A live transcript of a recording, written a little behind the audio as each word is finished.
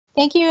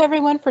Thank you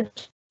everyone for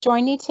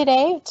joining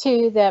today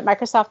to the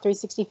Microsoft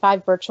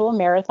 365 Virtual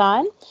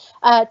Marathon.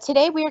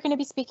 Today we are going to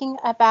be speaking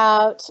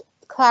about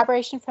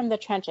collaboration from the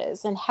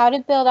trenches and how to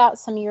build out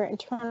some of your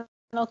internal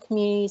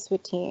communities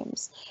with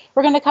teams.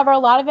 We're going to cover a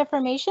lot of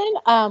information.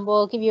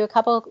 We'll give you a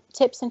couple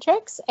tips and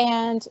tricks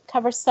and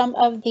cover some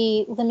of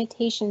the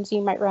limitations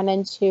you might run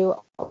into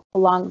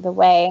along the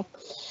way.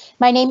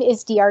 My name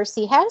is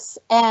Darce Hess,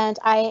 and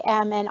I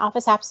am an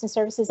Office Apps and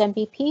Services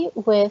MVP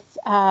with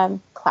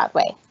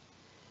Cloudway.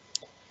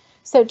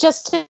 So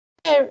just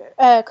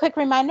a quick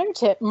reminder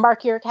to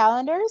mark your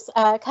calendars.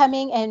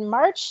 Coming in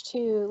March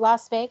to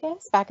Las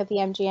Vegas, back at the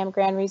MGM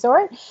Grand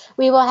Resort,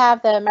 we will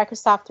have the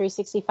Microsoft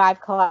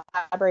 365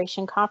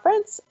 Collaboration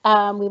Conference.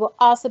 We will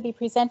also be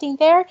presenting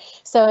there.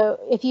 So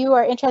if you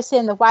are interested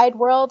in the wide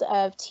world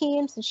of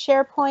Teams and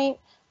SharePoint,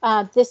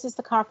 this is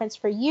the conference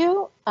for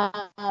you.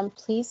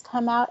 Please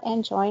come out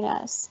and join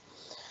us.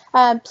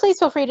 Please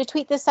feel free to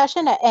tweet this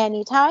session at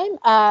any time.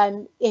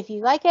 If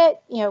you like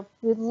it,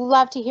 we'd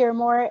love to hear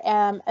more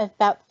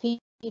about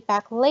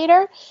feedback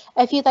later.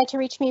 If you'd like to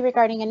reach me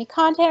regarding any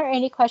content or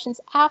any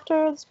questions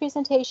after this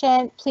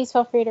presentation, please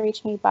feel free to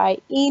reach me by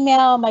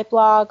email, my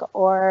blog,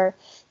 or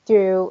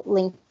through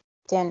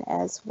LinkedIn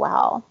as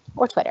well,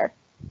 or Twitter.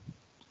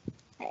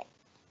 All right.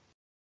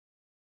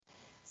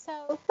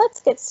 So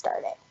let's get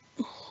started.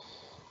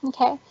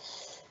 Okay.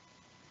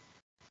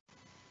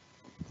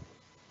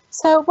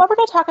 So what we're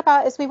going to talk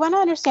about is we want to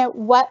understand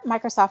what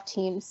Microsoft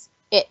Teams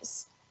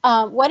is,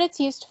 what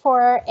it's used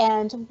for,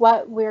 and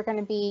what we're going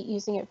to be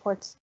using it for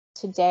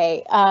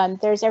today.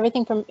 There's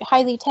everything from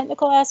highly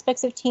technical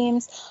aspects of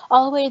Teams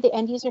all the way to the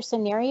end user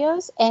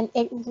scenarios, and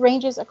it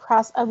ranges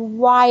across a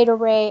wide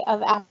array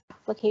of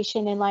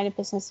application and line of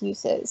business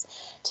uses.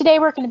 Today,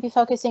 we're going to be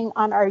focusing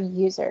on our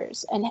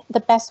users and the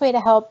best way to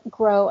help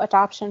grow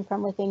adoption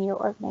from within your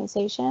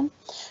organization.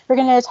 We're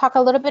going to talk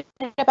a little bit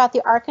about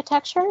the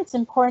architecture. It's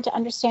important to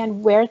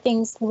understand where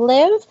things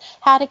live,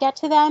 how to get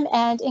to them,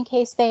 and in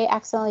case they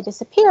accidentally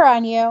disappear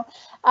on you,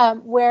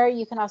 where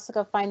you can also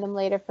go find them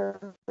later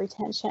for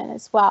retention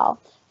as well.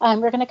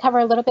 We're going to cover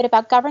a little bit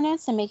about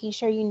governance and making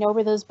sure you know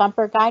where those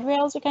bumper guide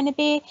rails are going to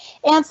be,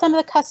 and some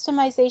of the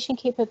customization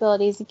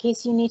capabilities in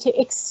case you need to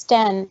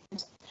extend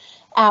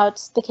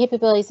out the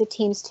capabilities of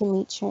Teams to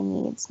meet your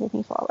needs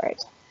moving forward.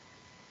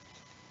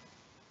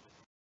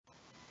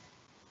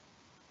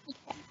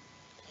 Okay.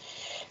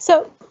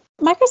 So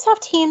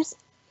Microsoft Teams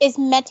is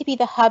meant to be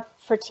the hub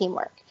for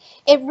teamwork.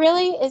 It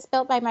really is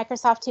built by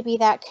Microsoft to be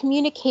that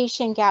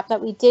communication gap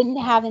that we didn't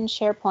have in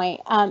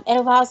SharePoint. It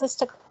allows us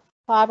to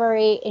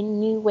collaborate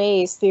in new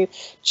ways through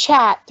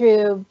chat,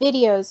 through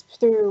videos,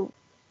 through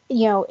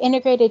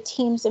integrated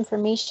Teams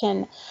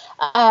information.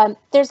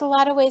 There's a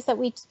lot of ways that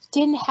we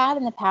didn't have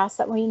in the past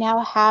that we now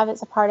have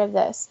as a part of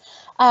this.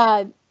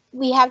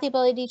 We have the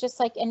ability, just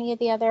like any of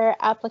the other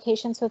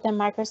applications within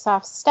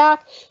Microsoft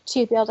Stack,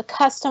 to be able to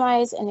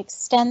customize and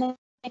extend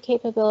the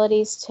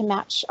capabilities to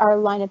match our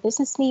line of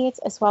business needs,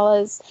 as well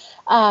as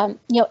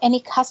any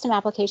custom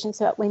applications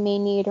that we may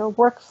need, or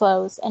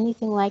workflows,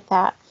 anything like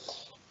that.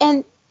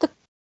 And the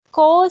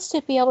goal is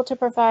to be able to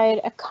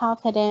provide a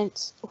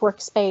confident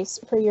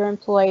workspace for your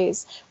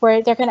employees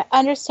where they're going to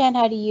understand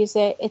how to use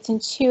it, it's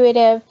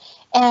intuitive,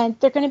 and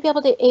they're going to be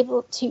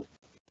able to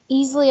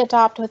easily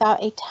adopt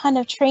without a ton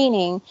of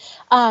training,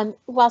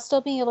 while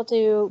still being able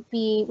to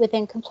be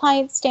within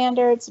compliance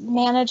standards,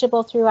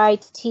 manageable through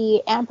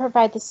IT, and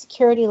provide the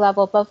security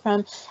level both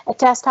from a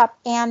desktop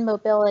and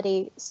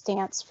mobility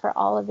stance for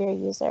all of your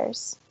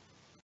users.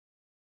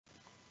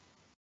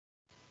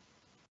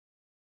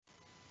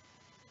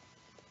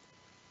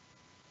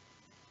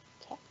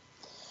 Okay.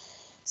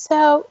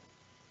 So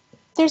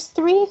there's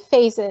 3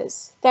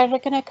 phases that are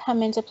going to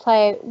come into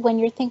play when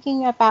you're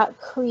thinking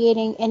about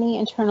creating any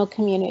internal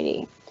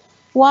community.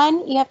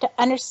 1, you have to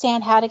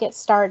understand how to get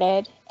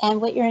started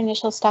and what your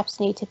initial steps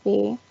need to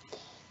be.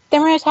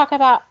 Then we're going to talk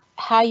about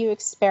how you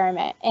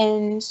experiment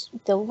and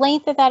the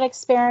length of that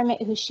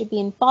experiment, who should be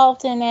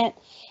involved in it,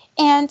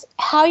 and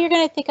how you're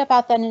going to think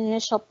about that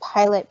initial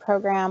pilot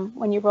program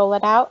when you roll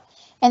it out,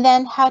 and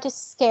then how to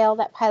scale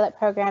that pilot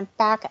program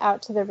back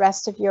out to the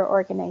rest of your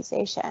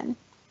organization.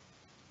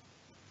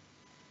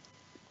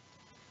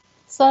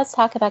 So let's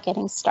talk about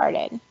getting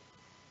started.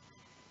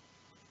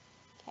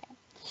 Okay.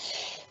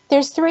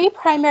 There's 3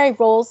 primary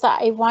roles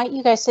that I want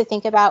you guys to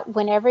think about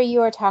whenever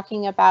you are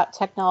talking about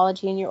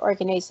technology in your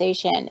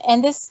organization.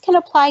 And this can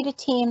apply to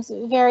Teams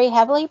very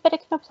heavily, but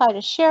it can apply to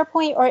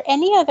SharePoint or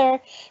any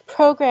other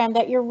program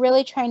that you're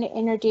really trying to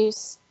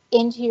introduce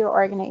into your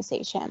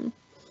organization.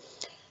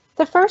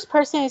 The first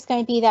person is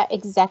going to be that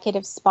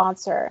executive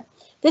sponsor.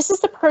 This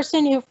is the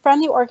person who from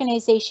the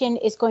organization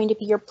is going to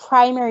be your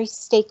primary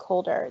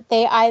stakeholder.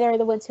 They either are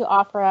the ones who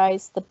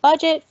authorize the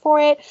budget for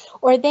it,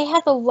 or they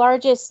have the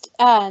largest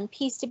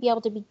piece to be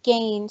able to be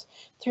gained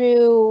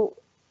through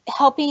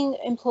helping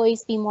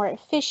employees be more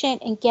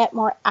efficient and get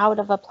more out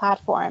of a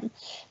platform.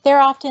 They're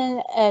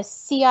often a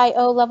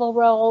CIO level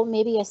role,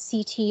 maybe a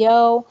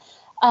CTO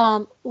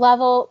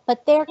level,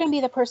 but they're going to be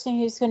the person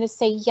who's going to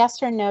say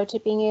yes or no to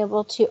being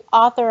able to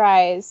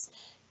authorize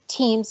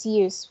team's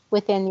use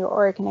within your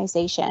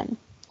organization.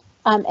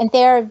 And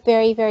they're a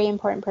very, very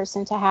important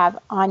person to have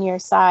on your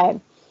side.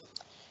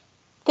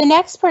 The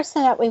next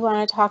person that we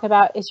want to talk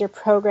about is your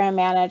program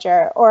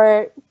manager,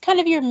 or kind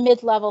of your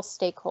mid-level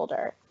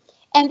stakeholder.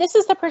 And this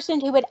is the person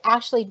who would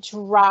actually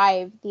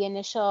drive the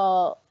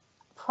initial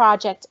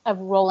project of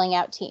rolling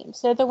out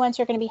teams. They're the ones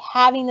who are going to be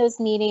having those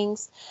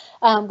meetings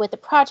with the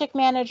project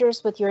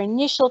managers, with your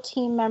initial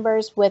team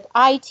members, with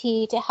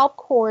IT to help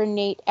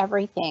coordinate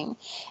everything.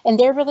 And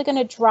they're really going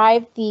to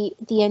drive the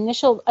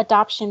initial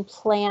adoption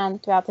plan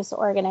throughout this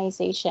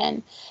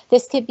organization.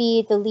 This could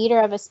be the leader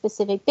of a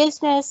specific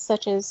business,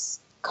 such as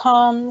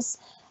comms.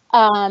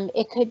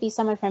 It could be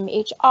someone from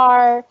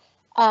HR.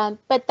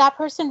 But that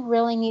person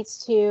really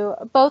needs to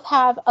both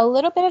have a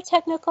little bit of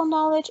technical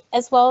knowledge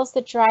as well as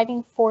the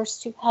driving force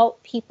to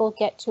help people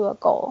get to a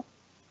goal.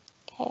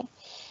 Okay.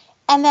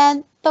 And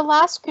then the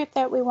last group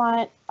that we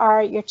want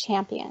are your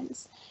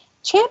champions.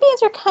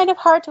 Champions are kind of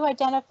hard to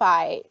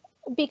identify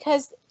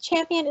because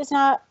champion is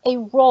not a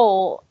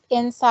role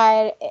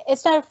inside,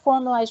 it's not a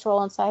formalized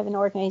role inside of an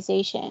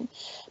organization.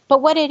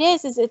 But what it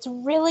is it's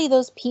really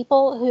those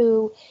people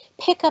who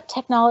pick up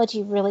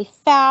technology really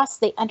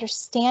fast, they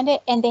understand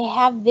it, and they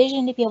have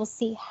vision to be able to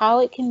see how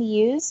it can be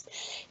used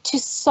to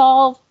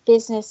solve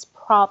business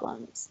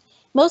problems.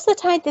 Most of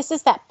the time, this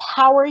is that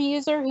power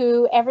user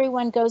who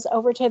everyone goes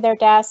over to their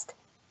desk,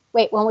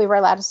 when we were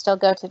allowed to still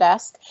go to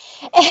desk,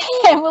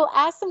 and we'll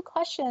ask them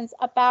questions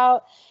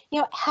about,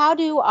 how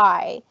do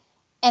I?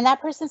 And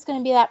that person's going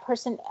to be that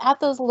person at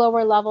those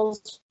lower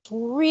levels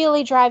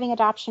really driving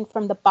adoption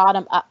from the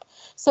bottom up.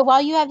 So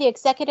while you have the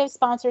executive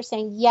sponsor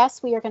saying,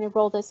 yes, we are going to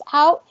roll this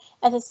out,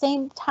 at the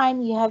same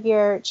time, you have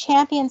your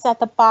champions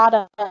at the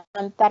bottom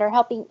that are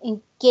helping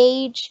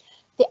engage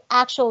the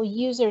actual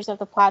users of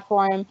the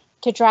platform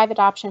to drive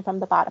adoption from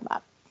the bottom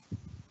up.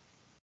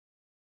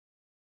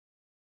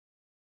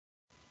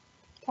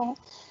 Okay,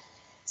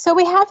 so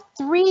we have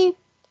three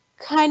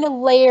kind of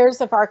layers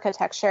of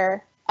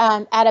architecture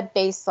at a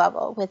base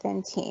level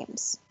within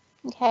teams.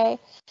 Okay,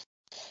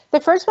 the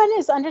first one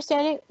is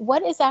understanding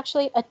what is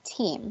actually a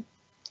team.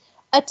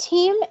 A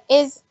team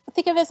is,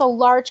 think of it as a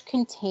large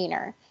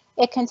container.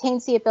 It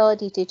contains the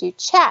ability to do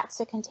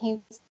chats. It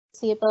contains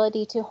the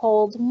ability to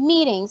hold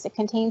meetings. It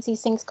contains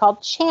these things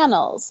called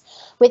channels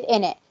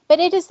within it. But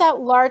it is that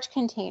large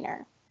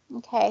container.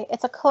 Okay,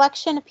 it's a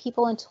collection of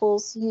people and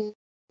tools used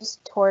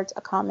towards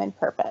a common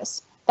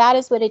purpose. That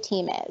is what a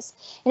team is.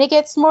 And it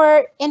gets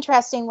more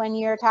interesting when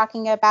you're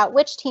talking about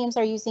which teams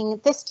are using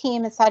this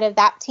team inside of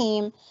that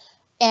team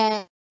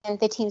and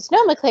the team's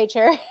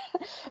nomenclature.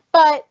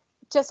 But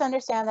just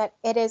understand that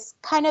it is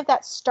kind of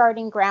that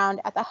starting ground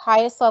at the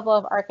highest level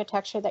of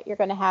architecture that you're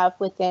going to have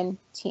within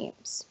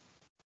teams.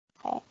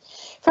 Okay.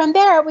 From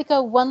there, we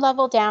go one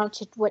level down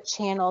to what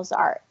channels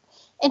are.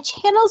 And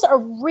channels are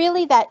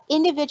really that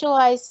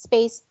individualized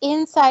space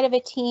inside of a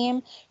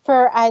team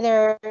for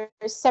either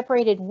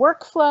separated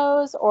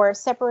workflows or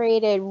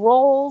separated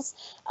roles.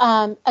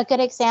 A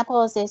good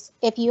example is this: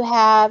 if you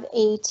have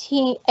a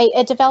team,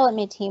 a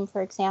development team,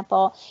 for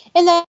example,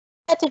 in that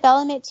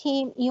development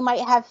team, you might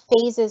have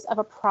phases of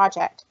a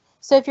project.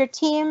 So if your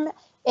team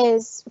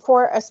is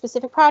for a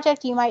specific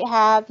project, you might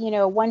have,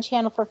 one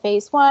channel for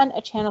phase 1,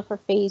 a channel for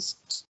phase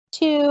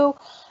 2,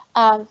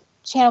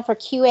 channel for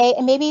QA,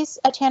 and maybe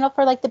a channel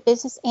for like the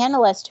business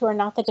analysts who are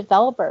not the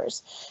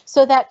developers,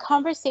 so that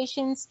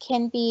conversations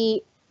can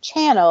be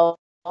channeled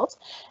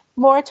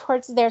more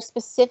towards their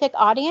specific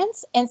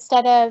audience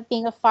instead of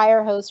being a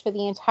fire hose for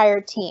the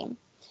entire team.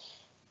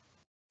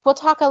 We'll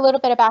talk a little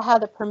bit about how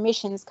the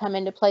permissions come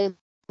into play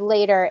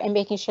later and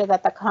making sure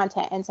that the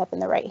content ends up in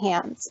the right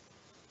hands.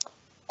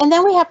 And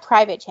then we have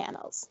private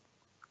channels.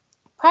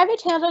 Private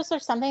channels are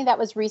something that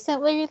was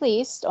recently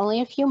released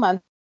only a few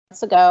months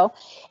ago.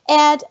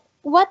 And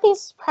what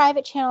these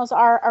private channels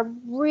are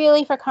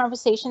really for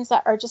conversations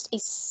that are just a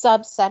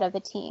subset of the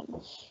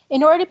team.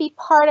 In order to be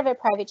part of a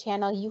private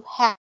channel, you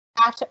have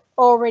to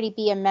already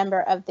be a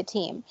member of the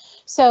team.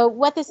 So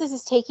what this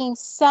is taking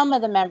some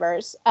of the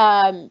members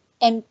and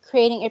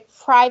creating a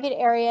private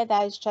area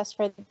that is just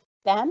for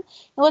them. And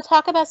we'll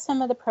talk about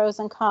some of the pros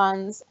and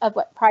cons of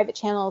what private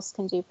channels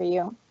can do for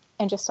you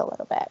in just a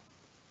little bit.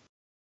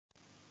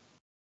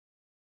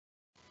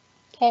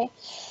 Okay.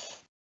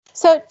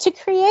 So to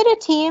create a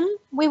team,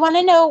 we want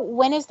to know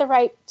when is the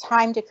right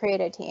time to create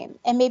a team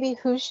and maybe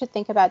who should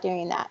think about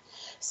doing that.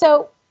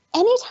 So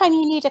anytime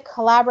you need to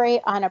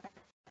collaborate on a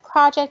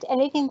project,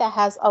 anything that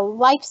has a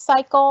life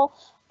cycle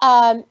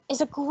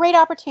is a great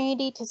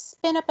opportunity to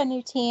spin up a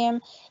new team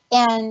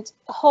and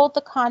hold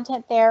the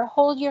content there,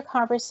 hold your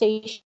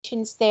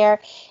conversations there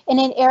in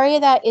an area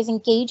that is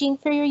engaging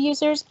for your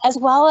users, as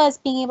well as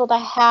being able to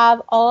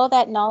have all of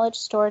that knowledge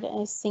stored in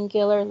a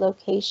singular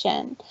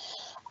location.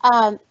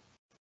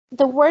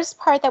 The worst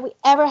part that we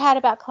ever had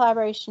about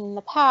collaboration in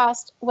the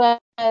past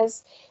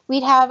was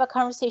we'd have a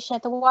conversation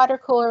at the water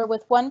cooler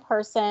with one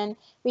person,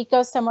 we'd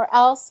go somewhere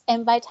else,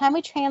 and by the time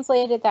we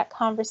translated that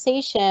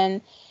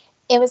conversation,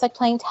 it was like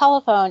playing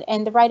telephone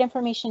and the right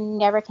information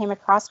never came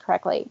across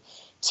correctly.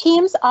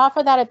 Teams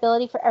offer that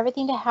ability for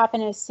everything to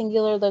happen in a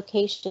singular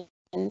location.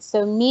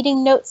 So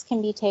meeting notes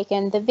can be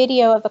taken, the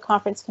video of a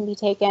conference can be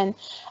taken,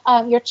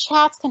 your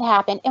chats can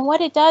happen. And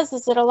what it does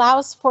is it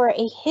allows for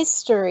a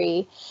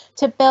history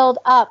to build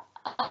up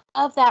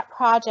of that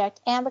project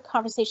and the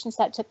conversations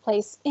that took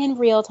place in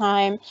real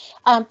time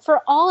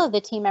for all of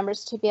the team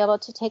members to be able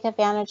to take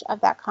advantage of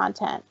that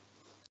content.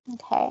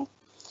 Okay.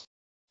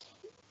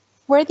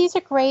 Where these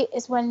are great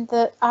is when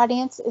the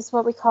audience is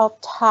what we call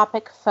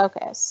topic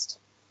focused.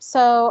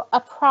 So a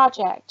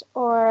project,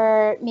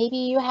 or maybe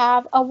you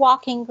have a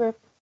walking group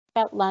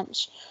at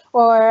lunch,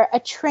 or a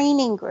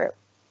training group.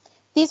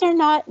 These are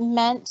not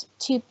meant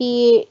to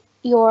be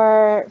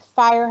your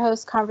fire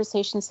hose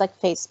conversations like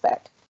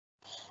Facebook.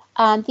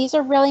 These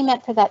are really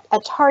meant for a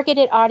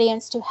targeted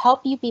audience to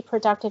help you be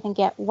productive and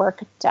get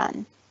work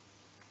done.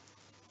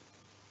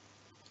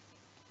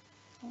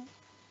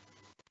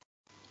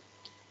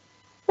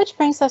 Which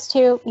brings us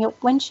to,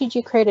 when should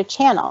you create a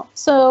channel?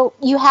 So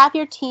you have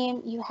your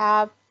team, you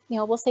have,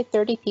 we'll say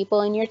 30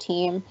 people in your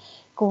team.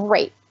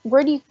 Great.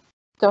 Where do you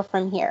go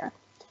from here?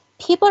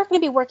 People are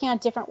going to be working on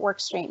different work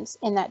streams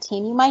in that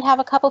team. You might have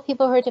a couple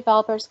people who are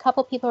developers, a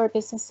couple people who are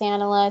business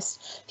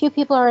analysts, a few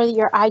people are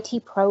your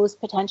IT pros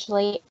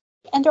potentially,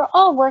 and they're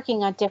all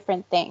working on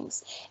different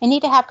things and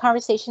need to have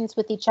conversations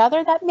with each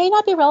other that may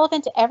not be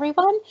relevant to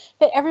everyone,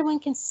 but everyone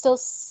can still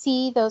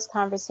see those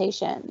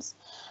conversations.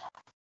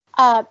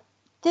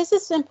 This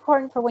is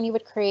important for when you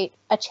would create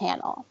a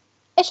channel.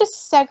 It's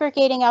just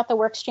segregating out the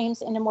work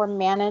streams into more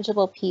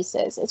manageable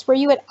pieces. It's where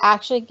you would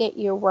actually get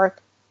your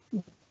work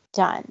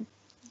done.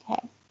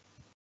 Okay.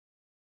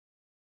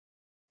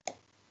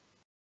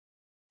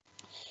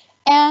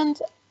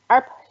 And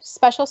our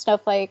special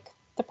snowflake,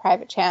 the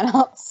private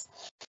channels.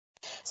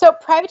 So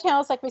private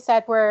channels, like we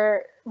said,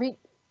 were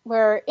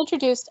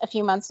introduced a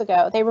few months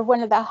ago. They were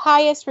one of the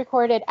highest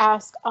recorded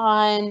asks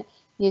on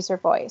user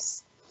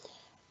voice.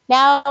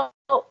 Now,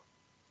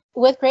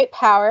 with great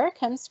power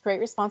comes great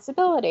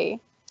responsibility.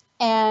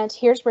 And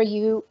here's where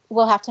you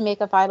will have to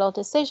make a vital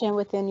decision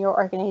within your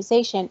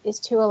organization, is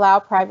to allow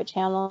private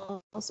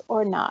channels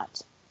or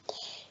not.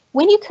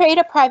 When you create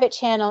a private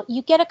channel,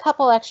 you get a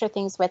couple extra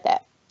things with it.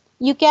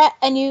 You get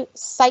a new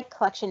site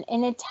collection,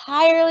 an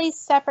entirely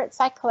separate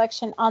site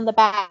collection on the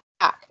back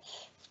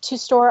to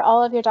store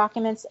all of your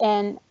documents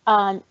and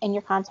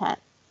your content.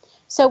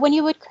 So when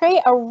you would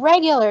create a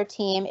regular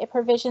team, it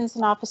provisions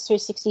an Office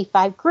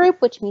 365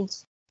 group, which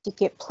means you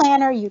get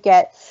planner, you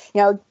get,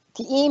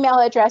 the email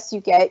address,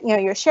 you get,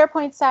 your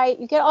SharePoint site,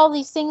 you get all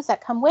these things that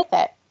come with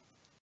it.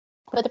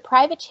 But the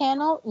private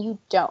channel, you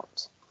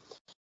don't.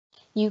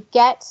 You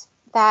get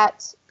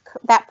that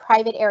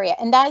private area,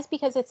 and that is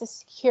because it's a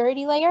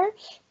security layer.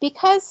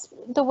 Because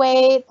the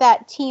way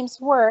that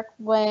teams work,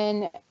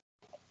 when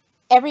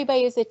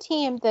everybody is a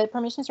team, the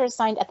permissions are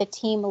assigned at the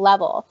team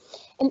level.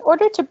 In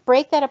order to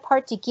break that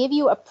apart to give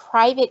you a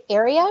private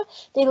area,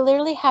 they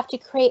literally have to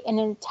create an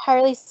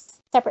entirely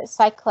separate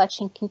site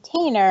collection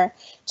container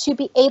to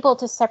be able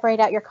to separate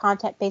out your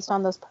content based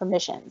on those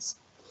permissions.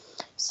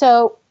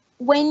 So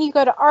when you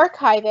go to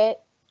archive it,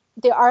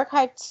 the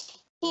archive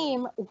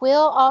team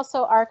will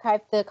also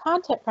archive the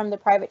content from the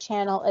private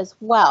channel as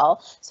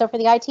well. So for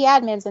the IT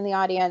admins in the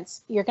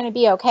audience, you're going to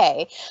be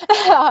okay.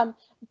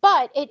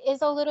 But it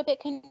is a little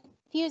bit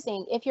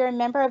confusing. If you're a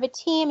member of a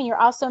team and you're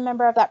also a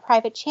member of that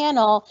private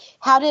channel,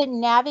 how to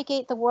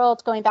navigate the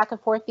world going back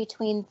and forth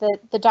between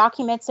the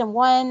documents in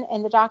one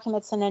and the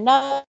documents in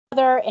another,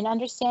 and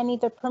understanding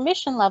the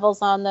permission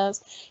levels on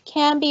those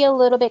can be a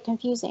little bit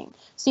confusing.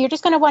 So you're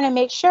just going to want to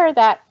make sure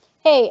that,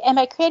 hey, am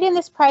I creating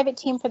this private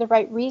team for the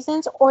right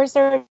reasons, or is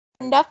there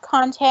enough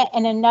content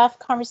and enough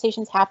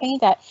conversations happening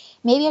that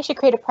maybe I should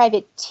create a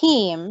private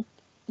team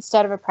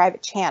instead of a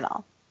private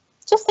channel?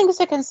 Just things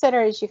to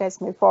consider as you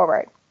guys move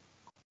forward.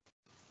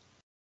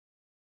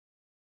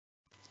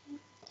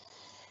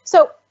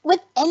 So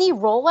with any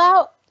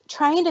rollout,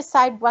 trying to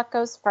decide what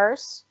goes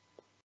first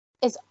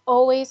is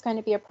always going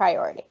to be a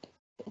priority.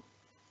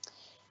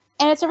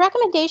 And it's a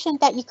recommendation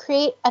that you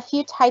create a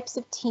few types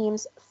of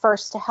teams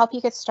first to help you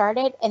get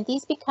started. And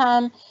these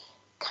become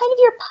kind of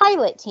your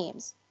pilot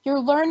teams. You're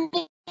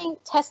learning,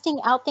 testing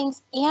out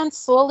things, and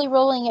slowly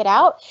rolling it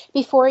out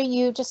before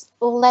you just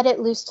let it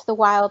loose to the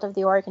wild of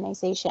the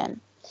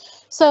organization.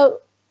 So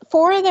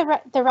for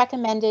the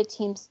recommended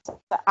teams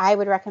that I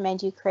would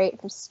recommend you create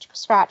from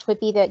scratch would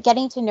be the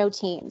getting to know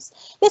teams.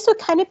 This would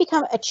kind of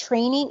become a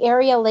training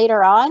area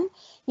later on.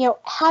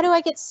 How do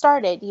I get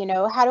started?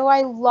 How do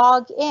I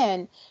log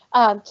in?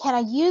 Can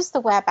I use the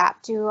web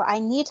app? Do I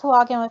need to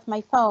log in with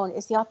my phone?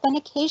 Is the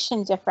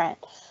authentication different?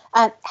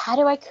 How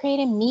do I create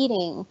a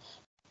meeting?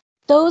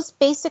 Those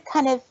basic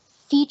kind of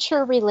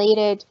feature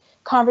related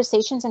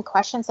conversations and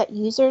questions that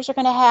users are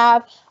going to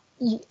have,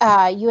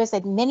 you as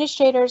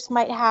administrators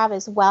might have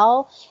as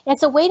well. And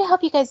it's a way to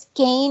help you guys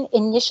gain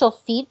initial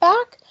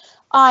feedback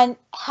on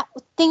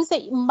things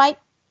that might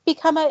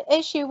become an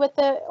issue with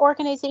the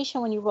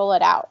organization when you roll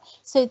it out,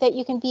 so that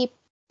you can be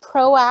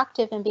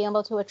proactive and be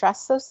able to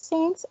address those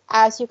things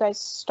as you guys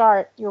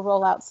start your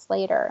rollouts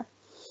later.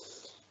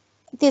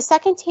 The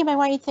second team I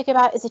want you to think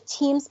about is a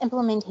team's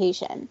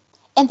implementation.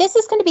 And this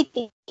is going to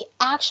be the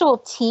actual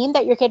team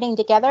that you're getting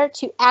together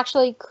to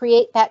actually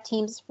create that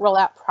team's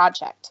rollout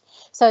project.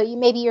 So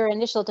maybe your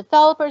initial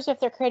developers, if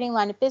they're creating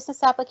line of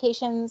business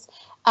applications,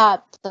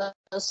 those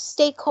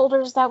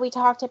stakeholders that we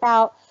talked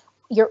about,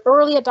 your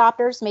early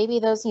adopters, maybe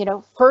those,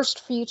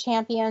 first few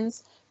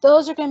champions.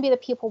 Those are going to be the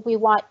people we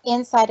want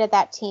inside of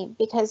that team,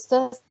 because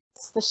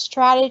the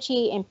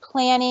strategy and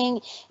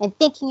planning and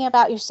thinking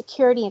about your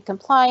security and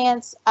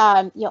compliance,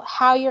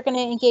 how you're going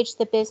to engage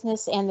the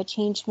business and the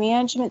change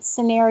management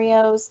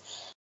scenarios.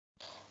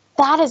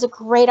 That is a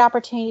great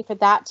opportunity for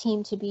that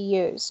team to be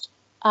used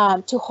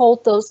to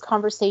hold those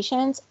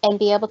conversations and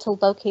be able to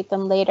locate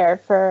them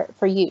later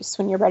for use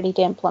when you're ready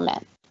to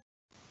implement.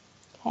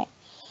 Okay.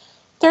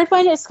 Third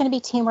one is going to be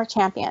teamwork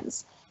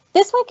champions.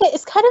 This one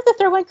is kind of the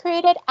third one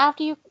created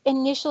after you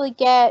initially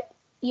get,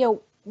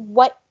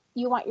 what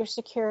you want your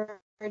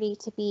security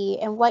to be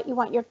and what you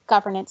want your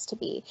governance to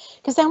be.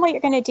 Because then what you're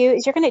going to do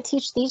is you're going to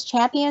teach these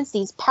champions,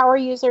 these power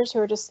users who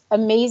are just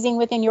amazing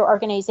within your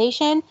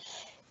organization,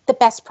 the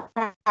best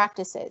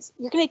practices.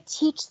 You're going to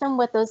teach them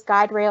what those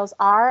guide rails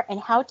are and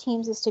how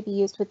Teams is to be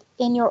used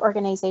within your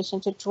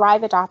organization to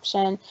drive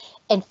adoption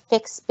and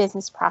fix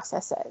business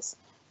processes.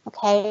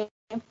 Okay.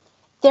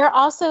 They're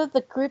also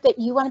the group that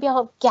you want to be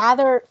able to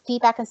gather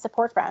feedback and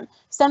support from.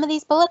 Some of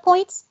these bullet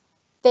points,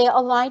 they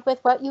align with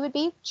what you would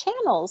be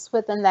channels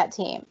within that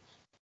team.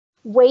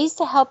 Ways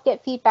to help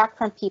get feedback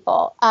from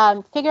people.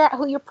 Figure out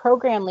who your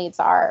program leads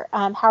are.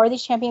 How are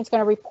these champions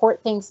going to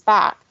report things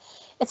back?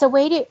 It's a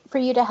way for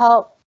you to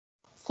help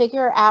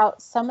figure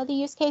out some of the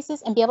use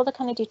cases and be able to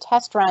kind of do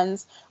test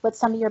runs with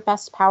some of your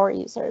best power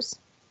users.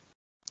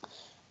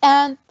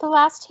 And the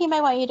last team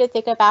I want you to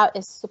think about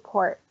is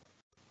support.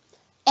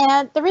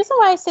 And the reason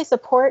why I say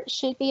support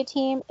should be a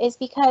team is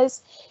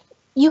because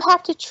you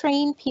have to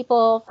train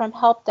people from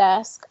help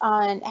desk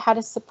on how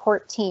to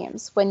support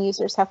teams when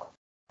users have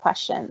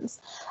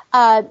questions.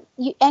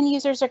 End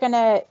users are going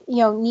to,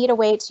 need a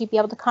way to be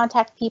able to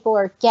contact people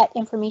or get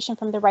information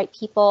from the right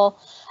people.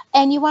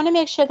 And you want to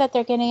make sure that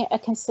they're getting a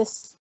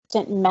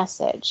consistent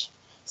message.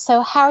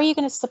 So how are you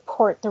going to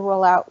support the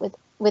rollout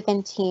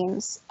within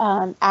teams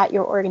at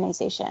your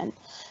organization?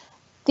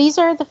 These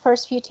are the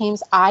first few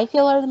teams I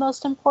feel are the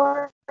most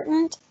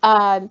important.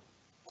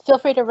 Feel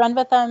free to run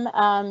with them,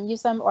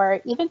 use them,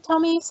 or even tell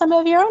me some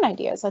of your own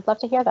ideas. I'd love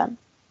to hear them.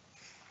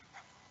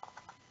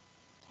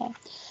 Okay.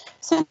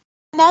 So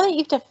now that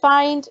you've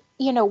defined,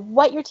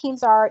 what your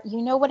teams are,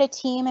 what a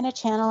team and a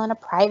channel and a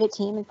private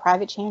team and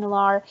private channel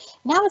are,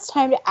 now it's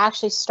time to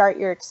actually start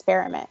your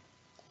experiment.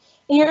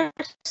 And your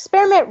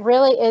experiment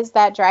really is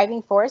that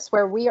driving force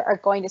where we are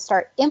going to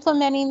start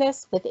implementing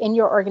this within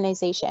your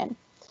organization.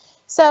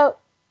 So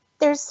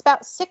there's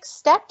about 6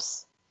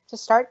 steps to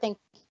start thinking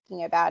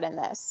about in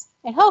this.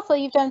 And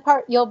hopefully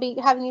you'll be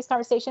having these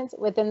conversations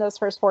within those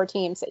first 4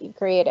 teams that you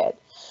created.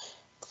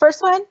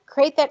 First one,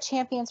 create that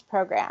champions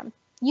program.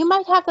 You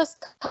might have those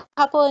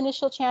couple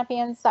initial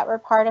champions that were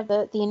part of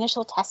the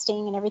initial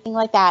testing and everything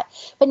like that,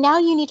 but now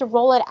you need to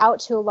roll it out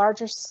to a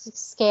larger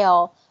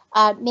scale.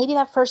 Maybe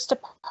that first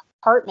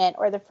department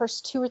or the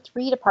first 2 or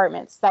 3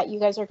 departments that you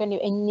guys are going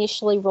to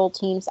initially roll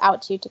teams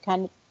out to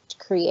kind of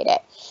create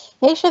it.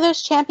 Make sure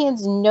those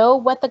champions know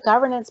what the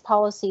governance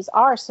policies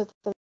are so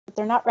that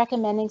they're not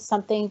recommending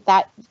something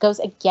that goes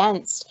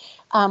against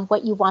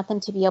what you want them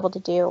to be able to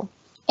do.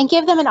 And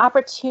give them an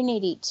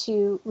opportunity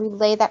to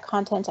relay that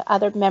content to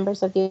other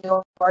members of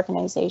the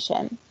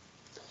organization.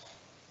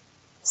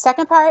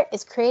 Second part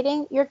is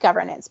creating your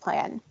governance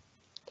plan.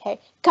 Okay,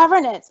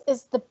 governance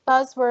is the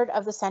buzzword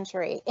of the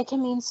century. It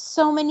can mean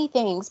so many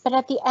things, but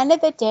at the end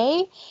of the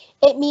day,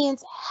 it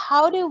means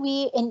how do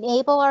we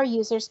enable our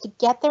users to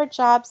get their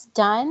jobs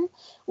done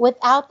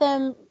without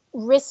them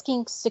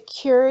risking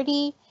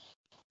security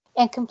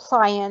and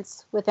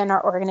compliance within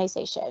our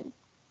organization.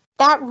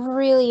 That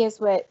really is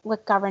what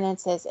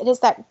governance is. It is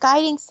that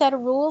guiding set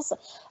of rules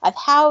of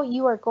how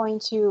you are going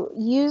to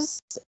use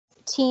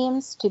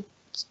teams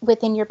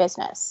within your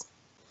business.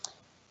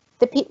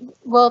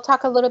 We'll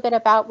talk a little bit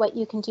about what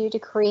you can do to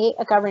create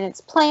a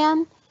governance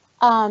plan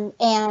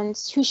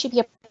and who should be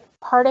a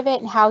part of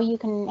it and how you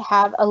can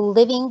have a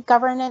living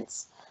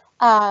governance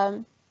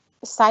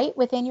site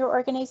within your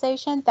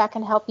organization that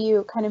can help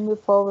you kind of move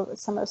forward with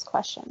some of those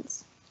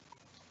questions.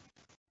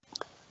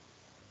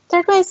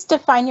 Third way is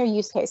define your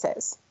use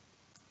cases.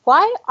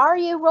 Why are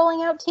you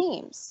rolling out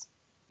Teams?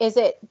 Is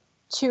it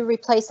to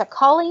replace a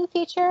calling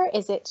feature?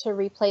 Is it to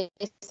replace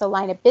a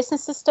line of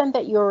business system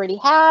that you already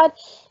had?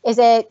 Is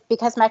it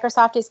because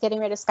Microsoft is getting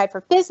rid of Skype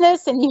for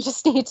Business and you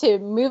just need to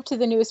move to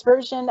the newest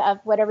version of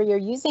whatever you're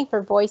using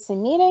for voice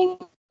and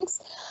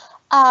meetings?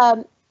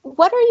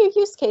 What are your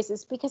use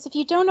cases? Because if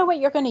you don't know what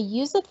you're going to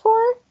use it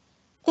for,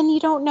 then you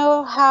don't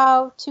know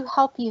how to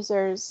help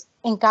users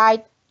and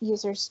guide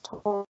users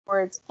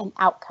towards an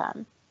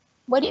outcome.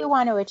 What do you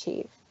want to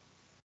achieve?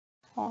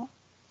 Okay.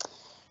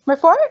 Number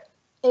 4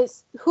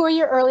 is who are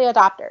your early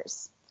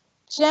adopters?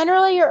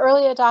 Generally, your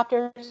early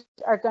adopters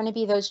are going to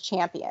be those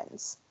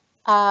champions.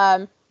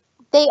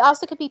 They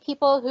also could be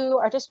people who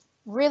are just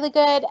really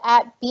good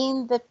at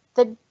being the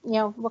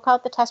we'll call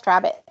it the test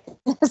rabbit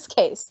in this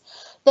case.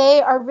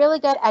 They are really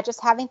good at just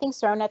having things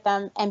thrown at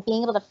them and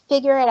being able to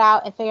figure it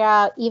out and figure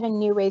out even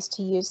new ways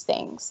to use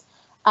things.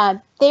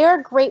 They are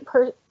a great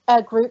group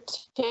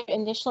to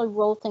initially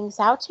roll things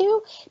out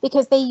to,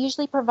 because they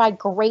usually provide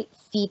great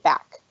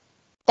feedback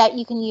that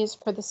you can use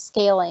for the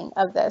scaling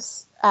of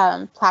this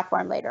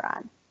platform later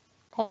on.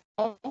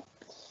 Okay.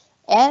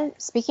 And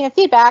speaking of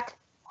feedback,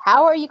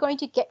 how are you going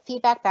to get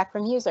feedback back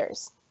from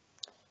users?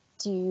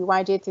 Do you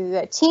want to do it through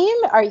the team?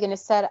 Are you going to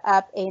set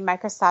up a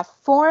Microsoft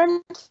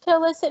form to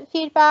elicit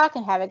feedback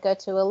and have it go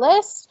to a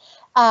list?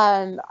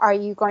 Are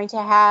you going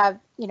to have,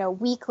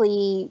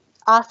 weekly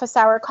office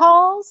hour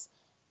calls?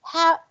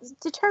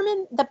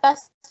 Determine the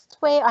best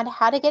way on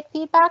how to get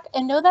feedback,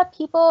 and know that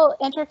people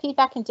enter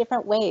feedback in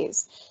different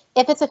ways.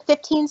 If it's a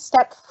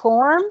 15-step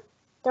form,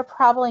 they're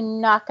probably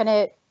not going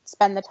to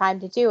spend the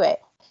time to do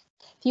it.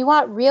 If you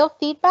want real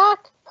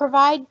feedback,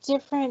 provide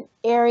different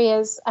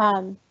areas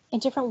and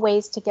different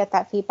ways to get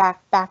that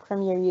feedback back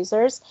from your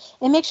users,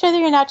 and make sure that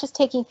you're not just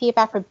taking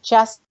feedback from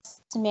just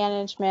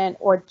management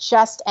or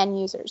just end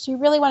users. You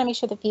really want to make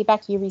sure the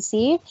feedback you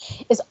receive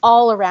is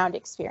all around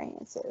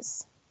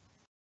experiences.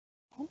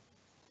 Okay.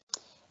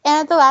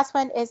 And the last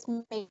one is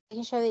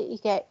making sure that you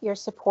get your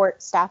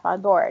support staff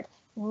on board.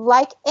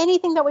 Like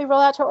anything that we roll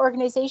out to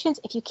organizations,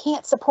 if you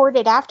can't support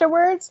it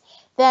afterwards,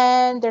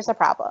 then there's a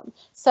problem.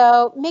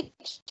 So make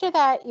sure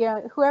that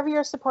whoever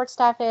your support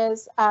staff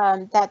is,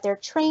 that they're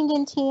trained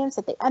in teams,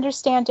 that they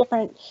understand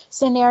different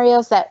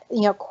scenarios that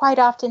quite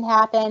often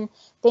happen.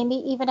 They may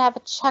even have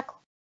a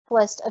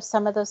checklist of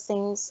some of those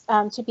things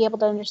to be able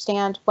to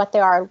understand what they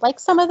are, like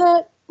some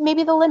of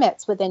maybe the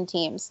limits within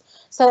teams,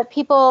 so that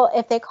people,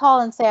 if they call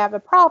and say I have a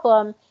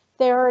problem,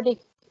 they're already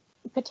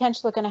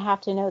potentially going to have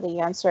to know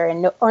the answer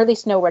or at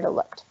least know where to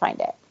look to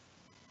find it.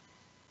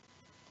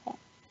 Okay.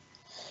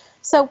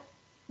 So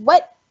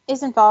what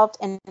is involved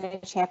in a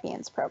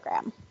champions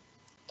program?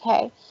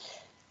 Okay.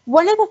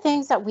 One of the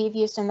things that we've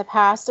used in the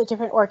past at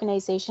different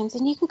organizations,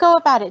 and you can go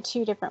about it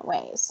 2 different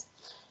ways,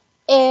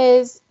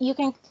 is you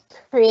can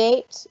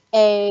create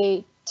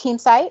a team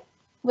site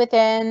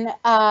within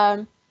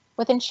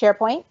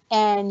SharePoint,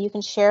 and you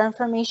can share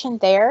information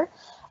there,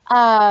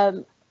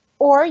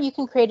 or you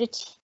can create a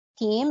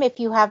team if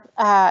you have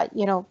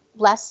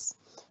less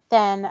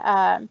than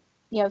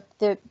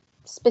the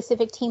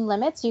specific team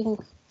limits. You can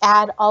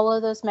add all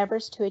of those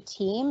members to a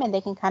team, and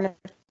they can kind of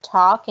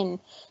talk and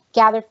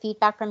gather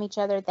feedback from each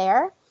other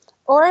there.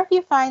 Or if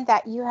you find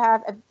that you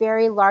have a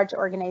very large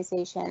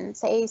organization,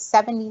 say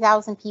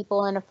 70,000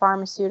 people in a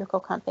pharmaceutical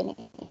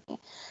company,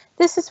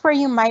 this is where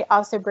you might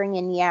also bring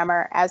in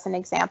Yammer as an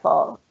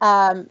example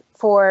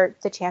for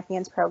the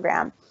Champions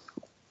program.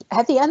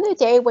 At the end of the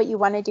day, what you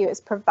want to do is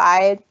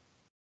provide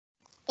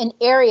an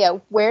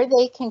area where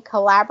they can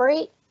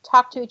collaborate,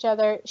 talk to each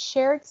other,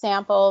 share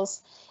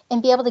examples,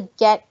 and be able to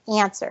get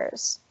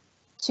answers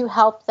to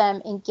help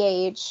them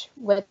engage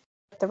with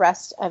the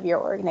rest of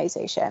your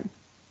organization.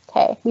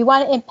 Okay, we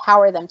want to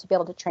empower them to be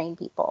able to train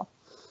people.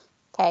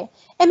 Okay,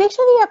 and make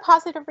sure that you have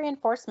positive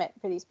reinforcement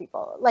for these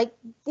people. Like,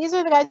 these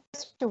are the guys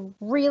who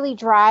really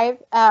drive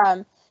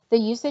the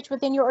usage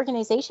within your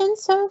organization.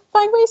 So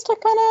find ways to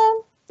kind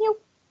of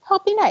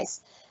help be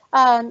nice.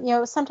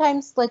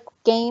 Sometimes like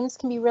games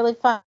can be really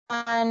fun.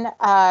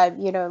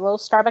 Little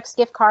Starbucks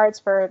gift cards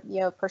for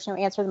person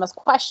who answered the most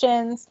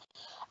questions.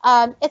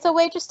 It's a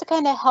way just to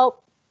kind of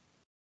help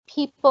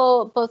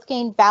people both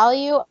gain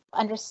value,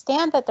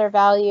 understand that they're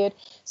valued,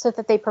 so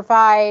that they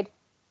provide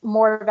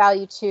more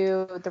value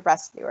to the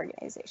rest of the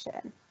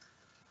organization.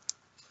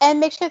 And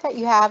make sure that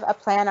you have a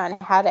plan on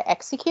how to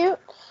execute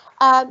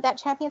that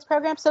champions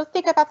program. So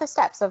think about the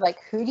steps of like,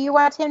 who do you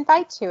want to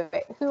invite to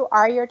it? Who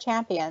are your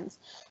champions?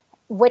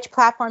 Which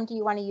platform do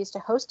you want to use to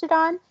host it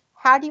on?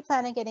 How do you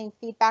plan on getting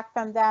feedback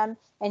from them?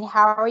 And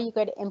how are you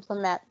going to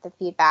implement the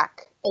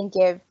feedback and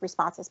give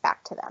responses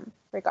back to them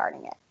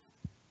regarding it?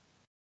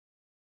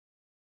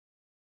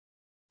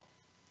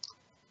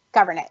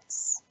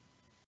 Governance.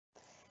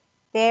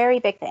 Very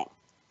big thing.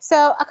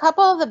 So a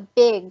couple of the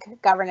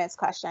big governance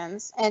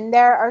questions, and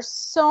there are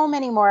so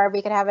many more.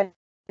 We could have an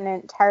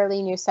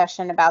entirely new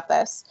session about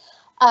this.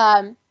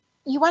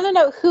 You want to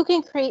know who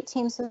can create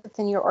teams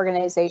within your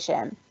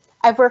organization.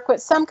 I've worked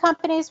with some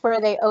companies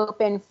where they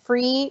open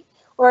free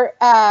or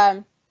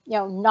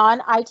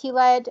non-IT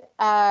led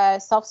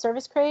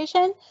self-service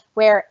creation,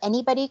 where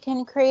anybody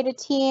can create a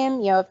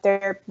team. If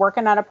they're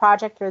working on a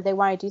project or they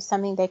want to do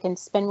something, they can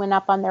spin one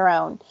up on their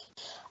own.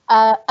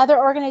 Other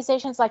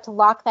organizations like to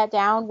lock that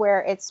down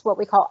where it's what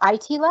we call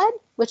IT-led,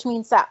 which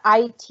means that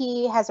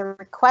IT has a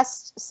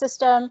request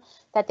system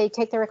that they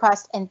take the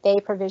request and they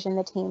provision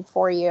the team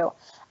for you.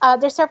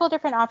 There's several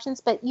different options,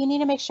 but you need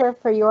to make sure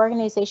for your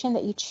organization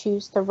that you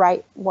choose the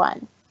right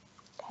one.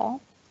 Okay.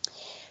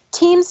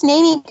 Teams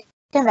naming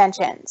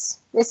conventions.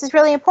 This is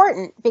really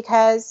important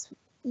because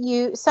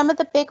some of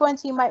the big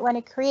ones you might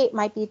want to create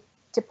might be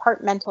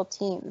departmental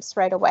teams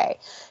right away.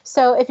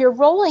 So if you're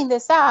rolling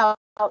this out,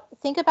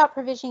 think about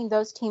provisioning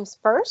those teams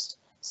first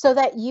so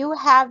that you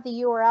have the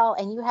URL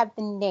and you have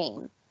the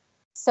name,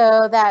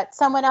 so that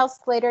someone else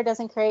later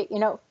doesn't create,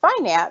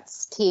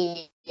 finance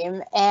team,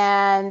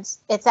 and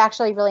it's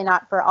actually really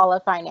not for all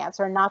of finance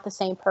or not the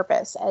same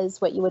purpose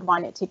as what you would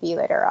want it to be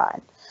later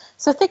on.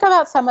 So think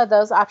about some of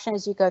those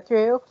options you go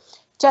through.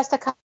 Just a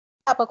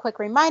couple quick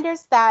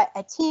reminders that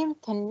a team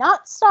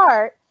cannot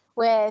start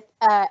with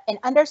an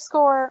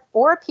underscore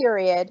or a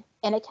period,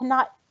 and it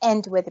cannot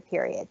end with a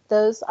period.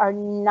 Those are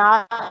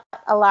not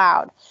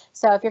allowed.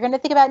 So if you're going to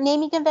think about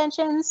naming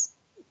conventions,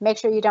 make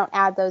sure you don't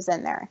add those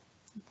in there.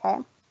 Okay.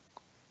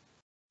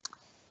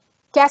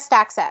 Guest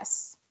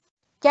access.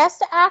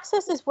 Guest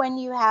access is when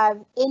you have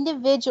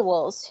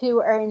individuals who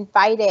are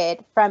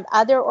invited from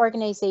other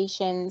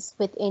organizations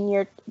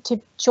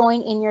to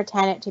join in your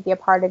tenant to be a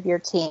part of your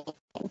team.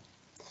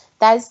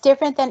 That is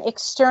different than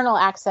external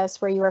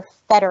access where you are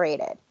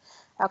federated.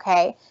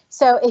 Okay,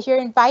 so if you're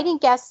inviting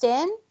guests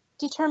in,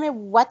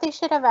 determine what they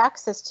should have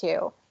access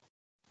to.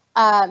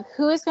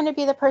 Who is going to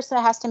be the person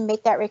that has to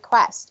make that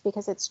request?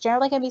 Because it's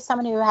generally going to be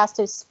someone who has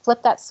to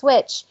flip that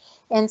switch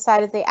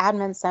inside of the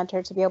admin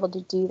center to be able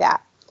to do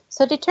that.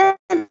 So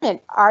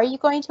determine, are you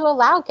going to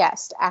allow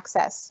guest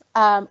access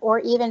or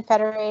even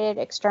federated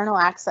external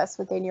access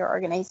within your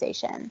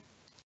organization?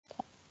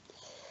 Okay.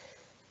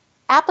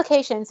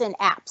 Applications and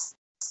apps.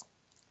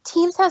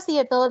 Teams has the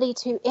ability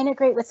to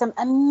integrate with some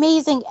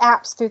amazing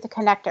apps through the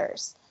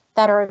connectors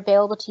that are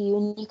available to you,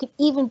 and you can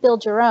even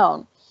build your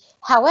own.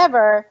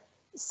 However,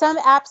 some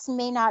apps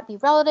may not be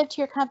relative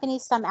to your company.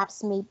 Some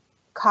apps may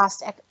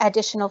cost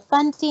additional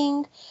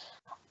funding.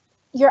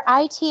 Your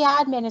IT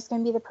admin is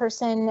going to be the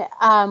person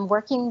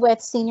working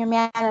with senior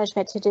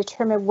management to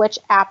determine which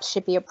apps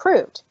should be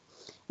approved.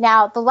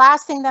 Now, the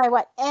last thing that I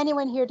want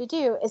anyone here to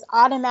do is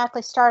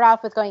automatically start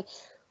off with going,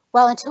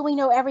 well, until we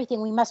know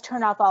everything, we must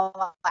turn off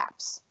all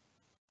apps.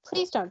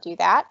 Please don't do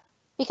that,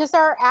 because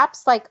there are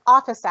apps like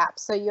Office apps.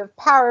 So you have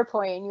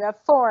PowerPoint, and you have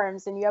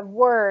Forms, and you have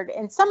Word,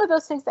 and some of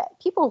those things that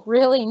people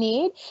really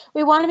need.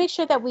 We want to make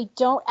sure that we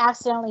don't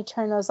accidentally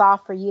turn those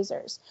off for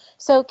users.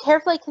 So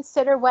carefully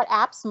consider what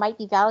apps might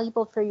be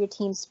valuable for your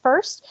teams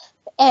first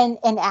and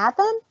add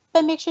them,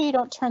 but make sure you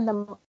don't turn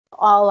them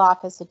all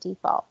off as a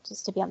default,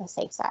 just to be on the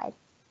safe side.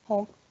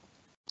 Okay.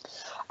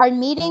 Are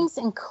meetings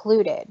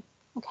included?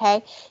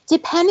 Okay,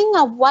 depending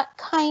on what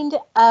kind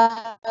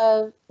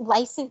of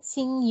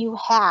licensing you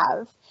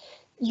have,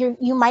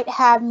 you might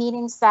have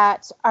meetings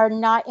that are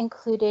not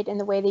included in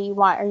the way that you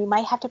want, or you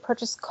might have to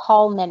purchase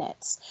call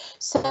minutes.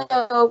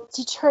 So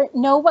to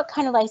know what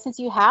kind of license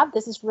you have,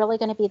 this is really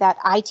going to be that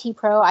IT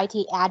pro, IT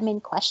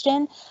admin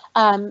question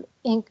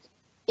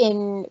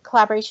in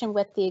collaboration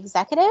with the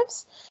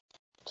executives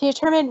to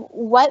determine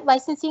what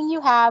licensing you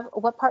have,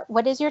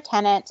 what is your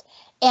tenant,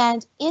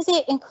 and is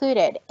it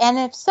included? And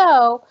if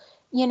so,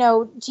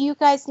 do you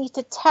guys need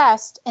to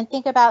test and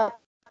think about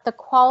the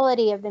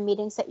quality of the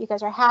meetings that you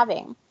guys are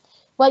having?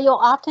 What you'll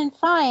often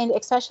find,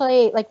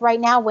 especially like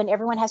right now when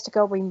everyone has to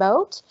go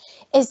remote,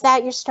 is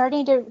that you're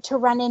starting to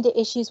run into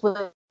issues with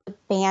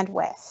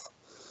bandwidth.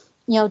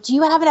 Do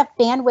you have enough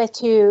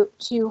bandwidth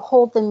to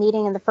hold the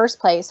meeting in the first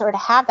place, or to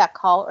have that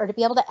call, or to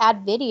be able to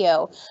add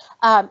video?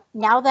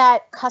 Now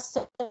that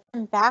custom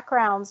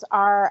backgrounds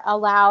are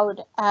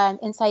allowed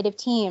inside of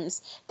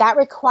Teams, that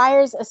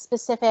requires a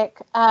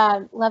specific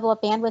level of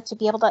bandwidth to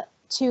be able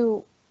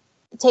to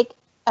take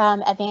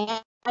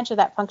advantage of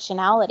that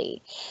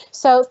functionality.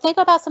 So think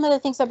about some of the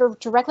things that are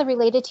directly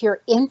related to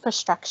your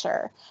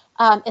infrastructure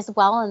as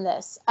well in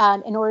this,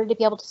 in order to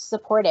be able to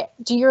support it.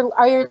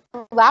 Are your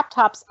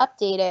laptops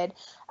updated?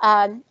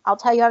 I'll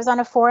tell you, I was on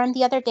a forum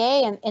the other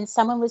day, and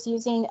someone was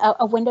using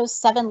a Windows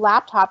 7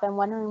 laptop and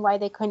wondering why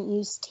they couldn't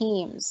use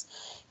Teams.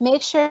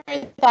 Make sure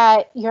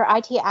that your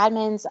IT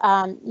admins,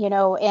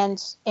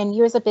 and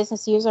you as a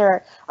business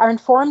user are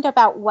informed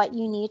about what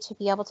you need to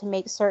be able to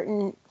make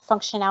certain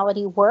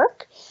functionality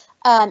work,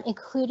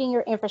 including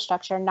your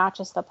infrastructure, not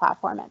just the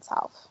platform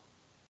itself.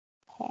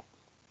 Okay.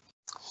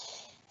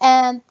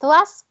 And the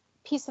last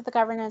piece of the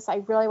governance I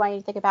really want you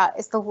to think about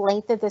is the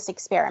length of this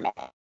experiment.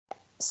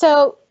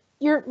 So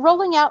you're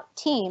rolling out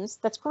Teams.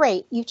 That's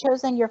great. You've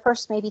chosen your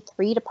first maybe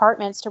 3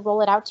 departments to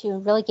roll it out to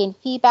and really gain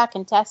feedback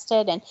and test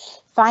it and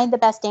find the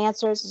best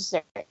answers. Is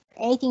there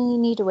anything you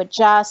need to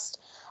adjust?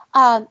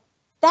 That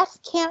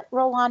can't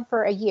roll on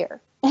for a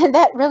year. And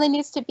that really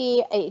needs to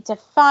be a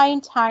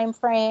defined time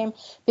frame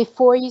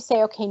before you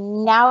say, okay,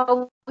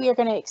 now we are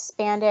going to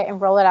expand it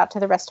and roll it out to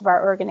the rest of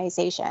our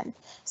organization.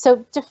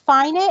 So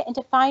define it and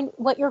define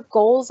what your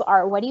goals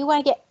are. What do you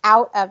want to get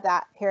out of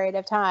that period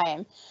of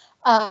time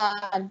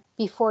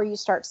before you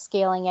start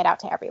scaling it out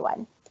to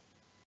everyone?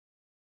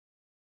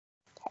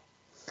 Okay.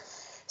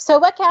 So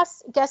what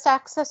guest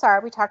access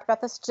are? We talked about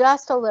this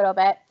just a little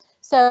bit.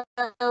 So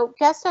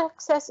guest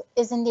access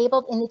is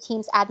enabled in the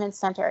Teams admin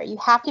center. You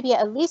have to be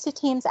at least a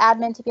Teams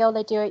admin to be able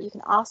to do it. You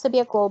can also be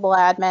a global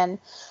admin.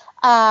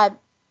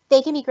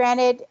 They can be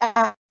granted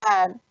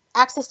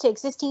access to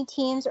existing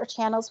teams or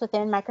channels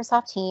within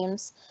Microsoft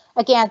Teams.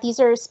 Again, these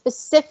are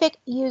specific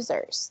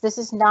users. This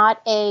is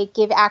not a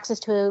give access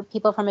to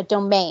people from a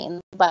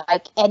domain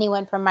like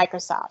anyone from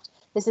Microsoft.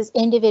 This is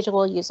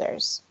individual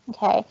users,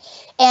 okay?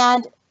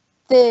 And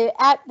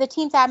the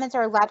team's admins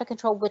are allowed to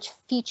control which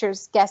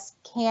features guests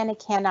can and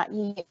cannot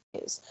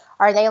use.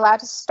 Are they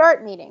allowed to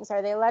start meetings?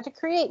 Are they allowed to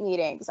create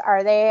meetings?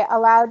 Are they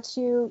allowed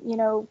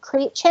to,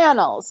 create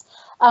channels?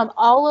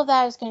 All of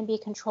that is going to be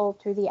controlled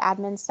through the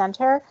admin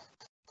center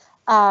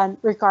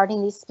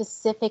regarding these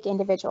specific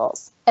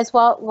individuals, as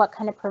well as what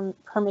kind of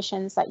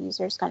permissions that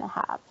user is going to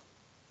have.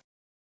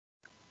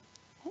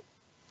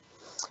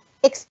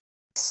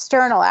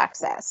 External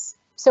access.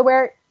 So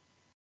where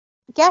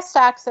guest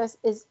access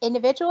is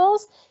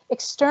individuals,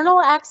 external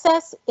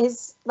access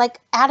is like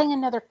adding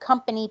another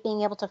company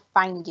being able to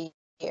find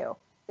you.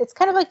 It's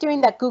kind of like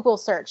doing that Google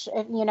search.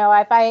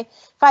 If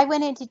I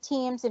went into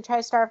Teams and tried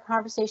to start a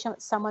conversation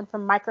with someone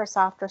from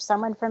Microsoft or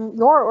someone from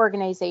your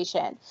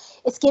organization,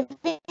 it's giving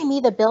me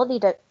the ability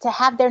to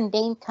have their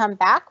name come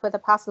back with a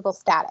possible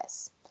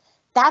status.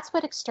 That's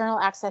what external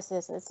access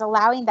is. It's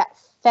allowing that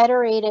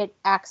federated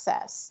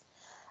access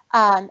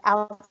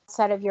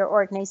outside of your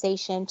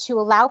organization to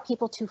allow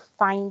people to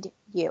find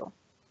you.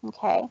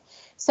 Okay,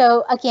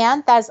 so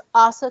again, that's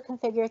also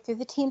configured through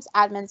the Teams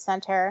Admin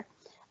Center.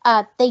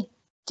 They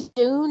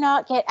do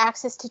not get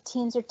access to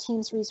Teams or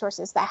Teams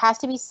resources. That has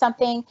to be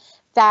something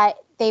that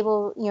they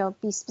will,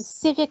 be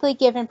specifically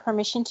given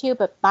permission to,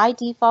 but by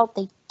default,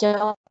 they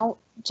don't.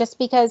 Just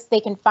because they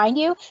can find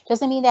you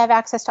doesn't mean they have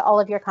access to all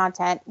of your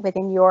content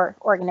within your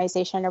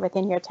organization or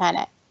within your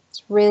tenant.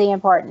 It's really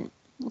important.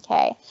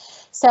 Okay,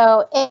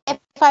 so if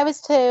I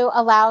was to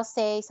allow,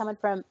 say, someone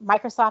from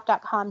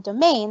Microsoft.com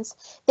domains,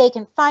 they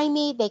can find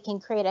me, they can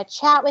create a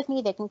chat with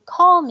me, they can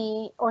call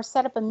me or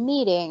set up a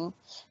meeting,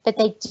 but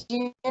they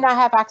do not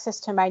have access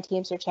to my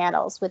teams or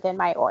channels within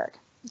my org.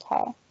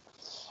 Okay,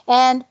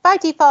 and by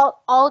default,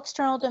 all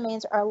external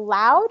domains are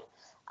allowed.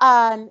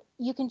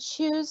 You can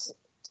choose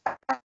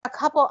a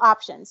couple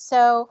options.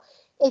 So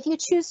if you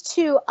choose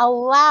to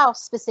allow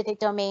specific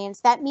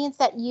domains, that means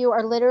that you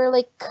are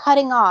literally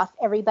cutting off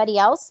everybody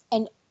else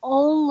and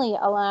only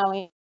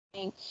allowing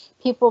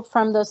people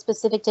from those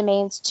specific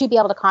domains to be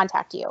able to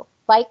contact you.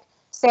 Like,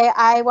 say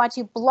I want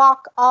to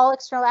block all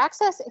external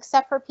access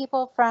except for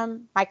people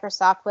from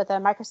Microsoft with a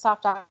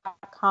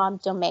Microsoft.com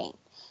domain.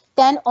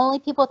 Then only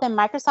people within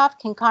Microsoft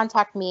can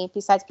contact me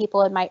besides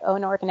people in my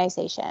own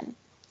organization.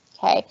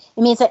 Okay,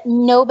 it means that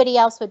nobody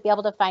else would be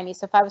able to find me.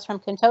 So if I was from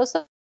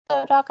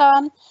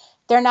Contoso.com,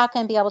 they're not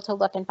going to be able to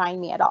look and find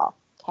me at all.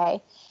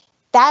 Okay,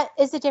 that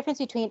is the difference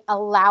between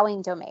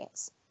allowing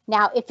domains.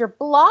 Now, if you're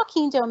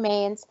blocking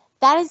domains,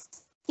 that is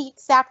the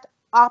exact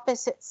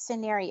opposite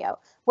scenario.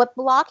 What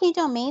blocking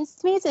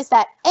domains means is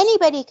that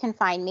anybody can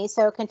find me.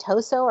 So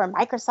Contoso or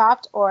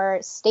Microsoft or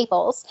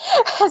Staples,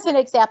 as an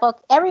example,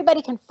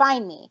 everybody can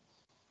find me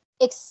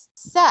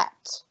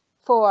except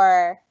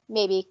for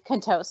maybe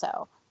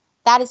Contoso.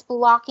 That is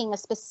blocking a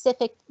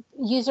specific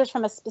users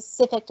from a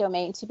specific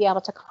domain to be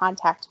able to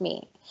contact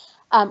me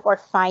or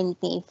find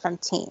me from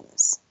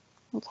Teams.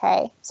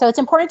 Okay, so it's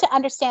important to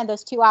understand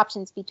those two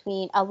options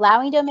between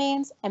allowing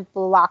domains and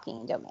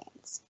blocking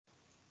domains.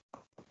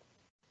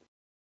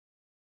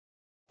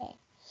 Okay.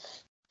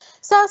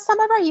 So some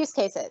of our use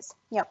cases,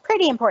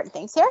 pretty important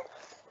things here.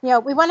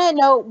 We want to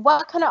know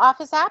what kind of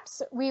Office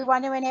apps we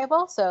want to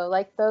enable. So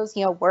like those,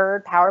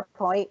 Word,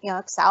 PowerPoint,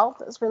 Excel,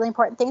 those really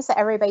important things that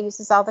everybody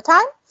uses all the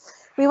time.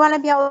 We want to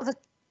be able to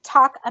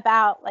talk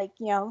about, like,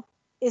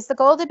 is the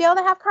goal to be able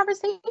to have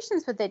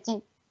conversations with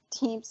the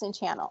teams and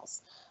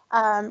channels?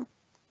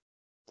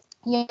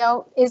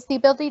 Is the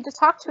ability to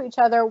talk to each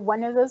other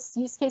one of those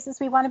use cases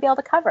we want to be able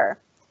to cover?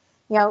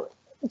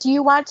 Do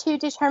you want to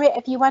determine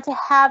if you want to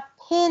have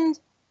pinned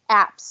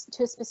apps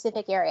to a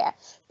specific area?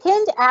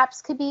 Pinned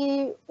apps could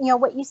be,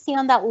 what you see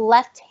on that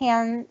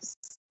left-hand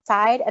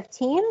side of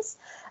Teams.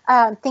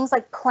 Things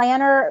like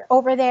Planner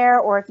over there,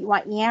 or if you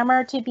want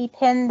Yammer to be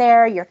pinned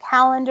there, your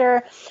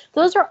calendar,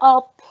 those are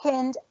all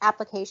pinned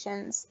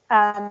applications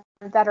that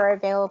are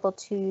available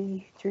to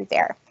you through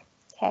there.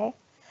 Okay.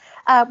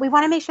 We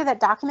want to make sure that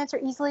documents are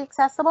easily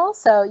accessible.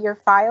 So your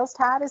Files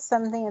tab is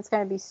something that's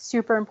going to be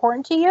super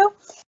important to you.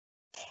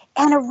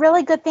 And a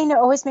really good thing to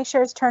always make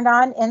sure is turned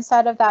on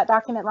inside of that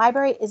document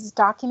library is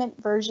document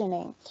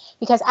versioning.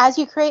 Because as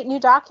you create new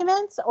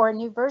documents or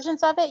new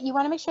versions of it, you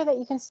want to make sure that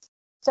you can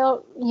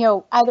still,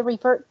 either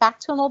revert back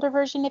to an older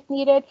version if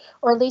needed,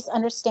 or at least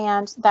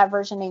understand that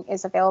versioning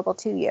is available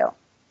to you.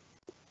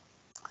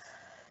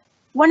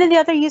 One of the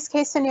other use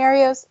case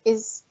scenarios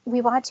is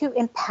we want to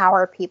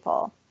empower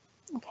people.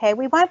 Okay,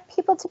 we want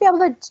people to be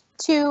able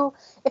to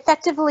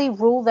effectively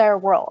rule their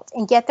world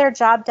and get their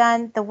job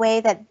done the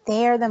way that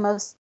they're the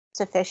most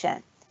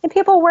efficient. And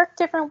people work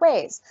different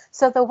ways.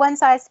 So the one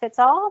size fits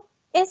all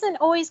isn't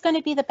always going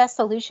to be the best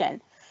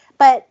solution.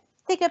 But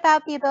think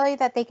about the ability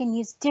that they can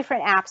use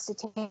different apps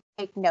to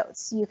take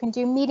notes. You can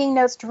do meeting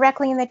notes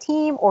directly in the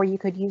team, or you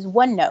could use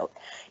OneNote.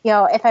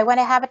 If I want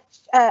to have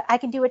I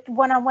can do a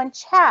one-on-one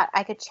chat.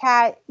 I could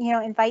chat,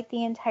 invite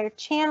the entire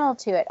channel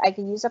to it. I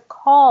could use a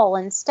call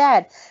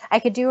instead. I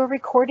could do a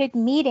recorded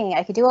meeting.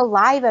 I could do a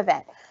live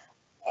event.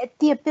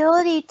 The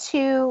ability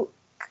to,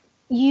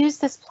 use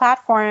this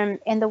platform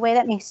in the way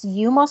that makes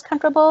you most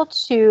comfortable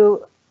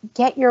to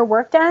get your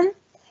work done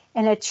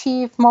and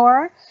achieve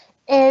more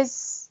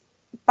is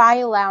by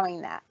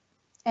allowing that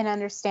and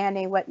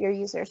understanding what your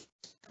users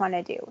want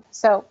to do.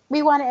 So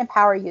we want to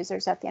empower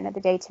users at the end of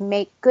the day to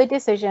make good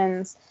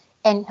decisions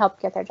and help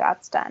get their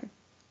jobs done.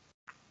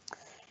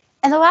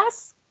 And the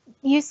last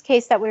use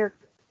case that we're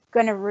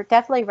going to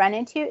definitely run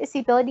into is the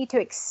ability to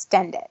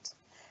extend it.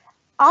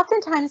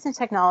 Oftentimes in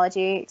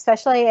technology,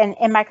 especially in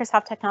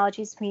Microsoft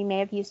technologies we may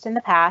have used in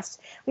the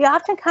past, we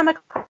often come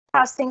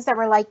across things that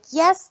we're like,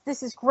 yes,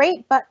 this is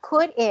great, but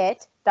could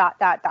it ...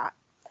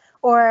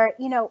 Or,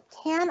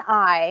 can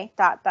I ...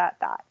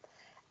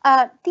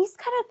 These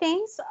kind of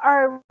things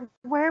are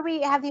where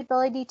we have the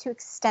ability to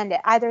extend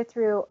it, either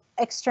through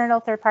external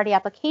third-party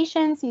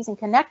applications using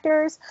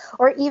connectors,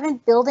 or even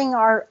building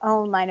our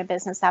own line of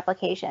business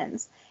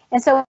applications.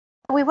 And so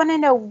we want to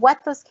know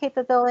what those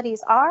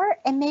capabilities are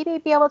and maybe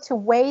be able to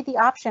weigh the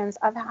options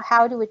of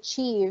how to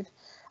achieve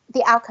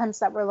the outcomes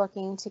that we're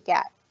looking to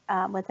get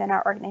within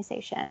our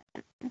organization.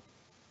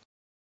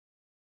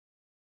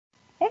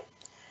 Okay.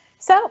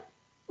 So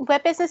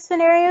what business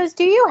scenarios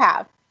do you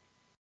have?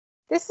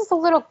 This is a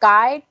little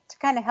guide to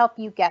kind of help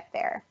you get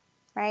there,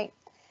 right?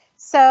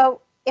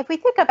 So if we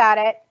think about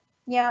it,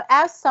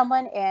 as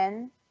someone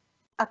in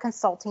a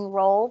consulting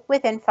role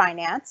within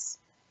finance,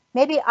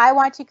 maybe I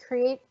want to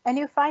create a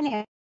new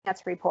finance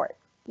report.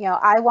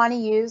 I want to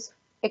use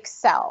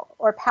Excel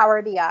or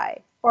Power BI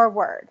or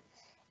Word.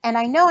 And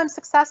I know I'm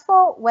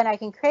successful when I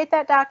can create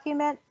that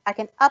document, I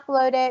can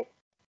upload it,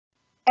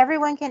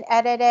 everyone can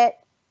edit it,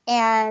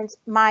 and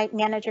my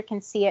manager can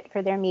see it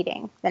for their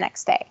meeting the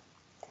next day.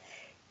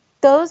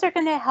 Those are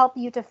going to help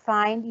you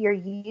define your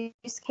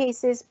use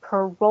cases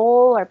per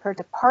role or per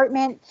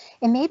department,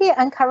 and maybe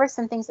uncover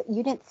some things that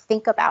you didn't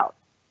think about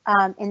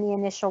in the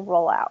initial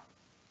rollout.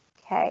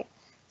 Okay,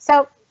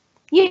 so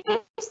use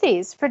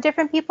these for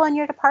different people in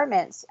your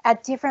departments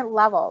at different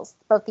levels,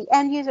 both the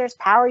end users,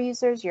 power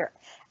users, your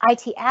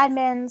IT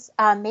admins,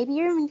 maybe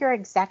even your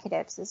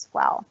executives as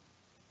well.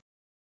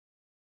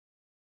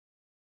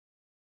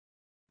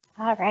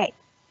 All right.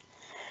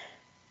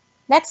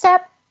 Next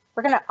up,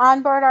 we're going to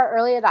onboard our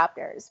early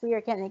adopters. We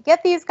are going to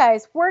get these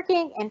guys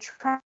working and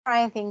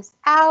trying things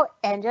out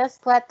and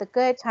just let the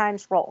good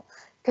times roll,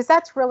 because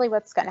that's really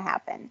what's going to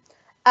happen.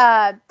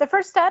 The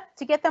first step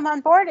to get them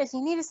on board is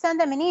you need to send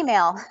them an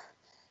email.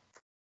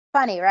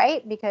 Funny,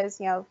 right? Because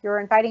you're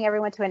inviting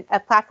everyone to a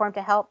platform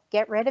to help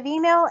get rid of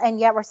email, and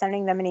yet we're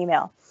sending them an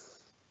email.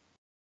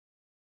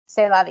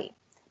 C'est la vie.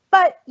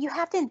 But you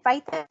have to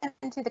invite them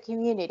into the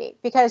community,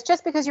 because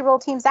just because you roll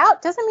teams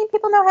out doesn't mean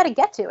people know how to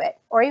get to it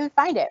or even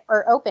find it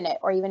or open it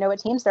or even know what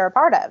teams they're a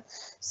part of.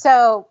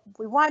 So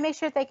we want to make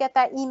sure they get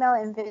that email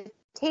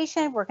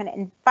invitation. We're going to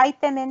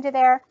invite them into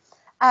there.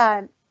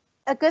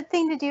 A good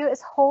thing to do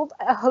is hold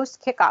a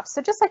host kickoff.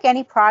 So just like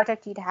any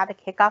project, you'd have a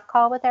kickoff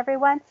call with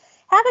everyone.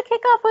 Have a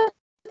kickoff with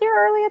your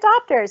early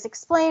adopters.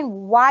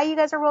 Explain why you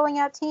guys are rolling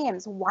out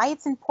teams, why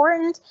it's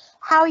important,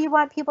 how you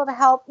want people to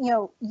help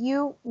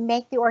you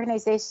make the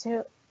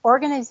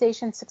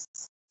organization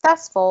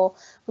successful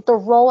with the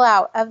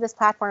rollout of this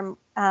platform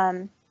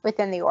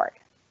within the org.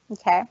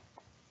 Okay.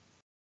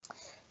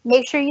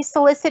 Make sure you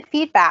solicit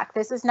feedback.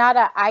 This is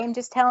not I'm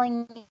just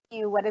telling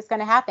you what is going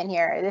to happen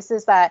here. This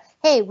is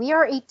hey, we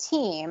are a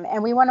team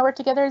and we want to work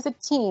together as a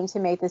team to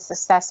make this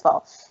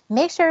successful.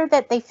 Make sure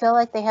that they feel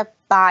like they have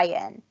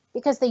buy-in,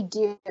 because they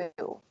do.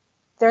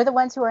 They're the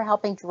ones who are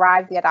helping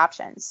drive the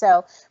adoption.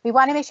 So we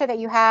want to make sure that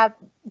you have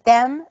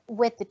them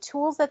with the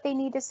tools that they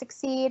need to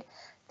succeed,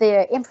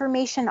 the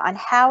information on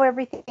how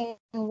everything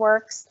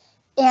works,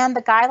 and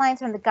the guidelines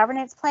from the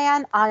governance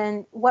plan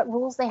on what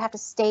rules they have to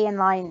stay in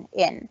line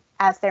in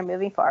as they're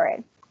moving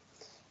forward.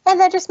 And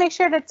then just make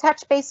sure to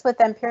touch base with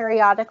them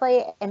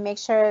periodically and make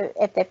sure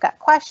if they've got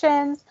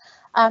questions,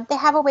 they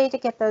have a way to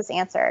get those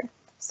answered.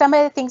 Some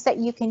of the things that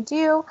you can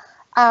do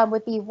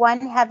would be one,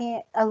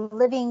 having a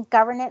living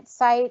governance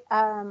site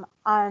on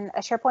a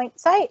SharePoint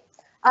site,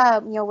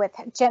 with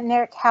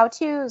generic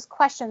how-tos,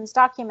 questions,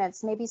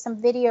 documents, maybe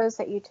some videos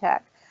that you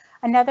took.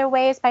 Another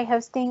way is by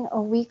hosting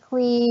a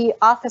weekly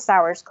office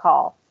hours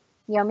call.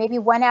 Maybe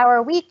 1 hour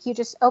a week, you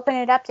just open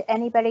it up to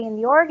anybody in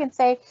the org and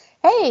say,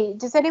 hey,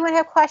 does anyone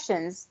have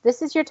questions?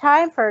 This is your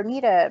time for me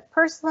to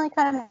personally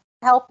come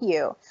help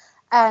you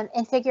and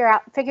figure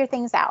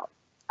things out.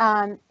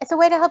 It's a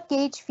way to help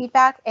gauge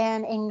feedback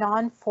in a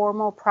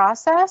non-formal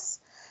process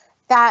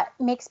that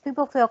makes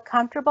people feel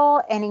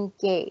comfortable and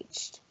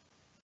engaged.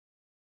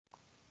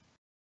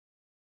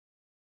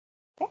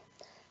 Okay,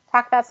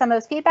 talk about some of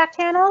those feedback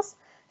channels.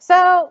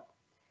 So,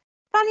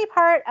 funny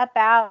part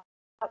about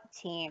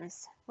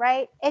teams,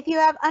 right? If you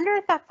have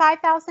under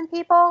 5,000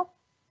 people,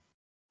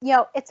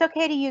 it's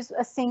okay to use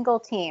a single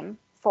team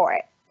for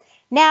it.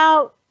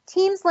 Now,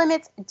 teams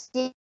limits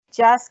did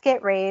just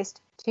get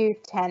raised to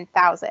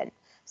 10,000.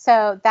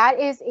 So that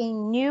is a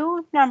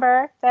new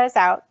number that is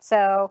out.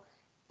 So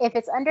if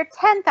it's under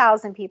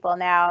 10,000 people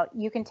now,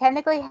 you can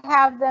technically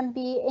have them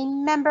be a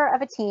member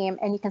of a team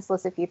and you can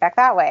solicit feedback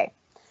that way.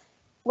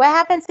 What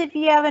happens if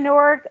you have an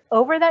org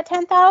over that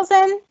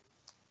 10,000?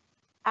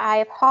 I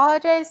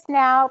apologize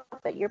now,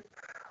 but you're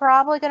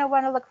probably going to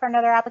want to look for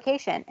another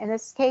application. In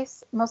this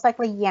case, most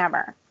likely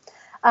Yammer.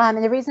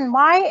 And the reason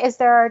why is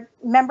there are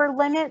member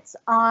limits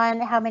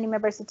on how many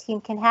members a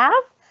team can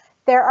have.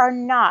 There are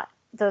not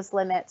those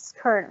limits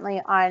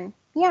currently on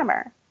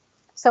Yammer.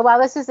 So while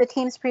this is a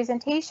Teams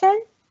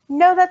presentation,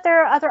 know that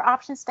there are other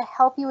options to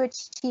help you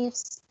achieve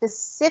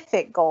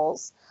specific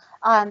goals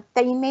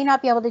that you may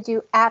not be able to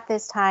do at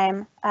this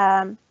time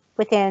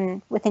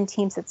within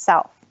Teams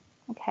itself.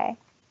 Okay.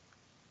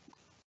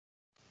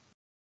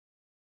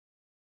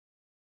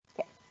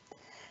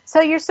 So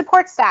your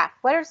support staff,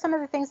 what are some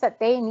of the things that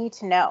they need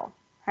to know,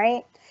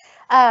 right?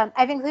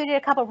 I've included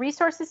a couple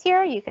resources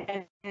here. You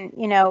can,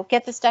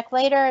 get this deck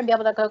later and be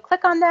able to go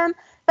click on them.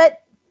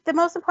 But the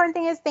most important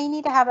thing is they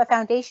need to have a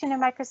foundation in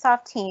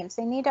Microsoft Teams.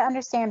 They need to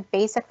understand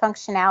basic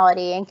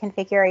functionality and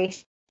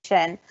configuration.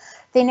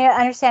 They need to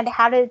understand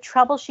how to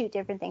troubleshoot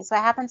different things. What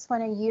happens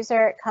when a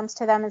user comes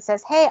to them and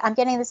says, hey, I'm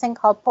getting this thing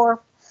called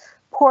poor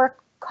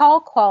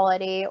call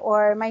quality,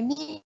 or my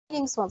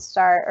meetings won't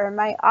start, or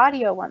my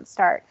audio won't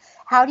start.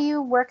 How do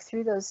you work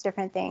through those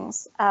different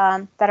things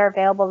that are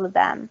available to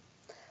them?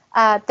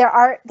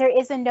 There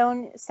is a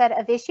known set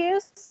of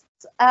issues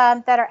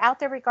that are out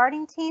there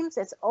regarding Teams.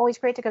 It's always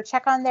great to go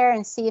check on there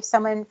and see if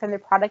someone from the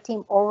product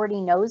team already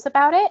knows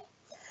about it.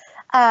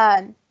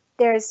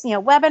 There's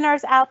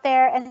webinars out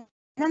there, and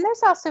then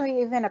there's also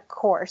even a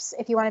course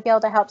if you want to be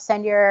able to help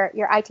send your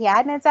IT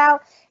admins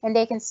out and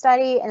they can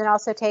study and then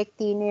also take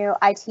the new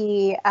IT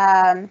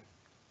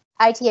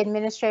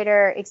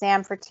administrator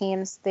exam for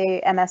Teams,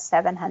 the MS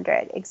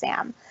 700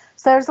 exam.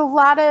 So there's a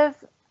lot of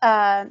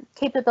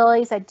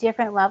capabilities at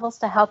different levels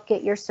to help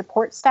get your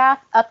support staff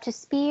up to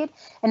speed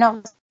and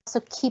also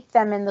keep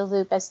them in the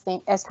loop as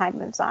time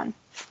moves on.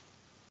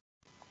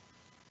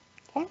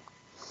 Okay.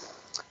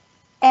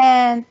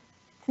 And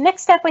the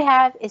next step we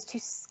have is to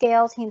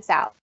scale Teams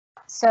out.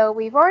 So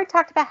we've already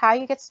talked about how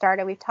you get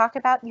started. We've talked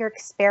about your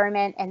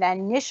experiment and that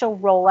initial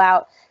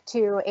rollout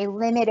to a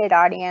limited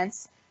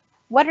audience.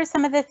 What are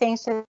some of the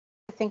things to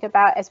think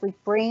about as we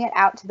bring it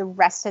out to the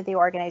rest of the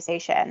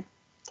organization?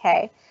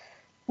 Okay,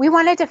 we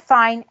want to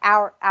define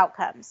our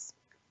outcomes.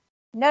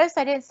 Notice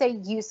I didn't say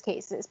use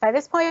cases. By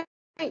this point,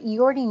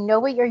 you already know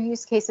what your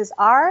use cases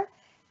are.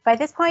 By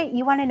this point,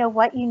 you want to know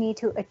what you need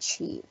to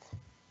achieve.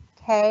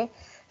 Okay,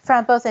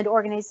 from both an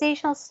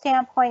organizational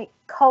standpoint,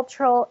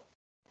 cultural,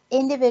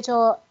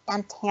 individual,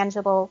 and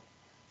tangible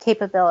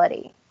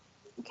capability.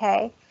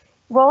 Okay,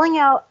 rolling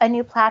out a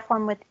new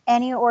platform with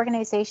any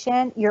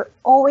organization, you're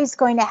always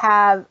going to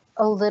have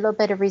a little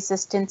bit of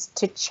resistance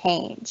to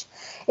change,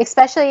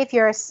 especially if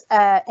you're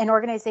an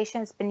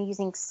organization that's been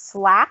using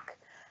Slack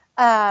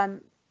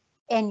and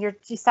you're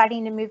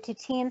deciding to move to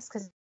Teams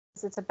because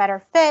it's a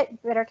better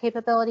fit, better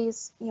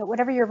capabilities,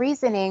 whatever your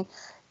reasoning.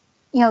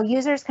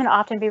 Users can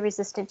often be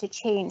resistant to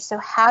change. So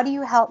how do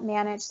you help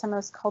manage some of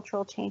those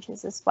cultural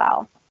changes as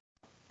well?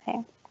 Okay.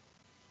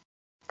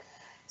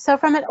 So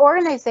from an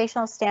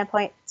organizational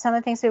standpoint, some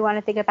of the things we want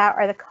to think about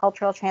are the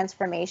cultural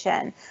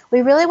transformation.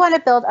 We really want to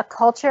build a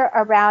culture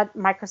around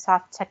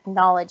Microsoft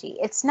technology.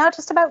 It's not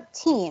just about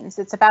Teams.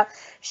 It's about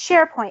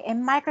SharePoint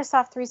and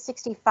Microsoft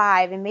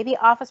 365 and maybe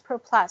Office Pro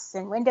Plus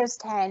and Windows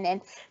 10 and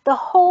the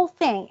whole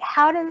thing.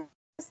 How does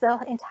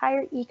the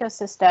entire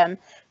ecosystem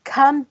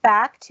come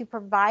back to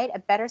provide a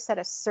better set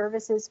of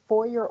services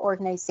for your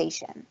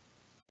organization?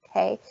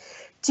 Okay.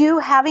 Do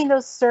having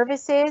those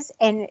services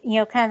and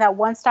kind of that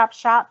one-stop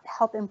shop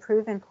help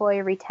improve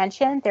employee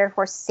retention,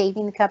 therefore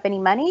saving the company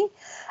money?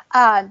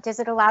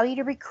 Does it allow you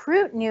to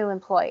recruit new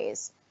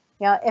employees?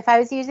 If I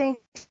was using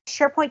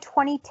SharePoint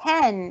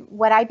 2010,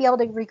 would I be able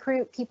to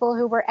recruit people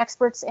who were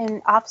experts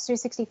in Office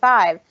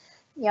 365?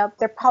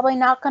 They're probably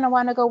not going to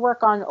want to go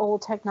work on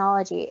old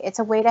technology. It's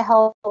a way to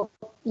help,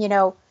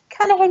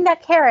 kind of hang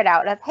that carrot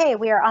out of, hey,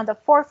 we are on the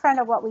forefront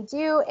of what we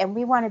do and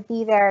we want to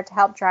be there to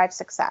help drive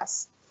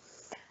success.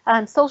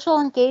 Social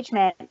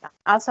engagement,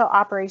 also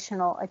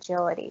operational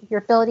agility, your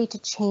ability to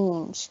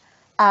change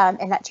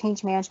and that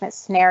change management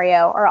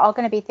scenario are all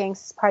going to be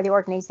things as part of the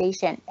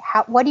organization.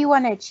 What do you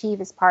want to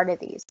achieve as part of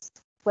these?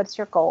 What's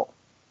your goal?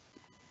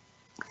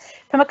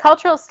 From a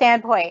cultural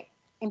standpoint,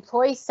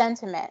 employee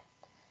sentiment.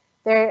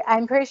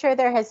 I'm pretty sure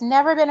there has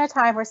never been a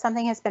time where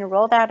something has been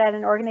rolled out at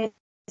an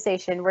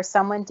organization where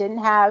someone didn't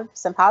have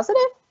some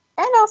positive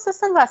and also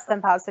some less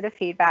than positive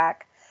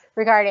feedback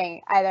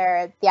regarding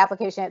either the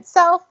application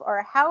itself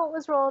or how it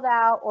was rolled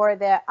out or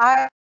the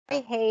I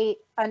hate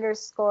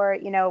underscore,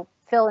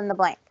 fill in the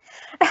blank.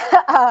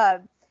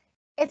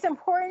 It's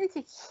important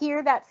to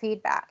hear that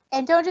feedback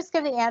and don't just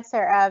give the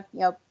answer of,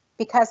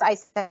 because I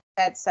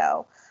said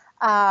so.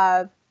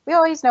 We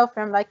always know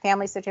from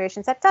family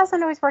situations that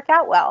doesn't always work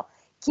out well.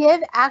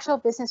 Give actual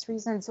business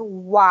reasons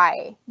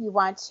why you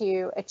want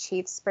to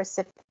achieve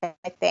specific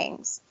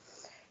things.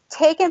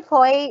 Take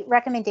employee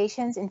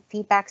recommendations and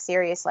feedback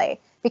seriously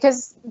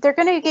because they're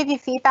going to give you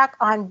feedback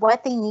on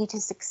what they need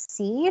to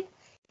succeed,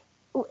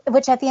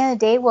 which at the end of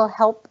the day will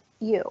help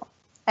you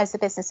as the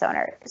business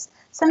owners.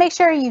 So make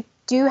sure you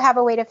do have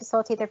a way to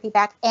facilitate their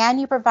feedback,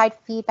 and you provide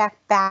feedback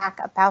back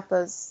about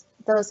those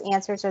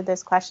answers or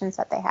those questions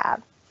that they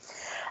have.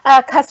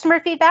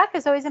 Customer feedback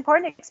is always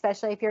important,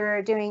 especially if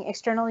you're doing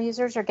external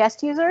users or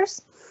guest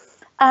users.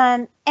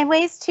 And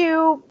ways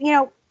to,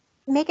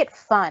 make it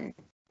fun.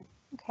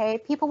 Okay,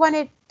 people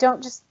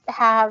don't just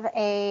have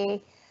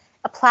a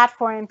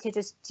platform to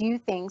just do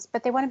things,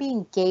 but they want to be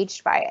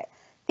engaged by it.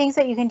 Things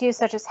that you can do,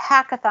 such as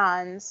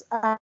hackathons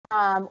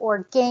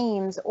or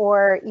games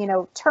or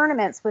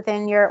tournaments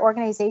within your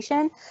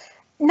organization,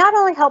 not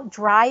only help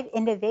drive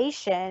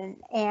innovation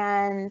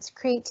and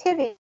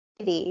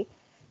creativity,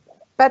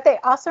 but they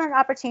also are an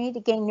opportunity to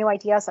gain new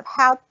ideas of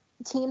how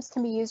teams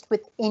can be used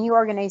within your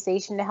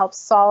organization to help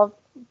solve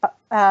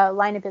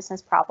line of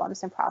business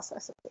problems and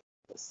processes.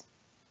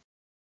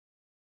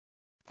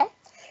 Okay.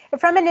 And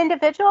from an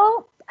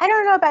individual, I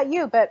don't know about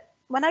you, but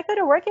when I go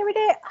to work every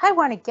day, I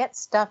want to get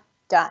stuff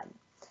done,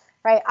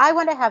 right? I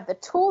want to have the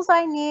tools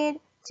I need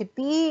to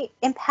be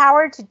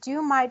empowered to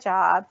do my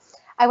job.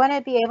 I want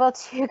to be able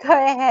to go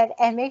ahead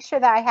and make sure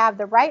that I have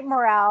the right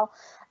morale,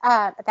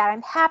 that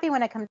I'm happy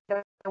when I come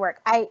to work.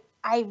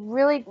 I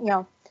really,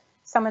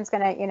 someone's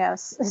going to,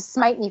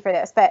 smite me for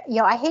this, but,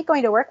 I hate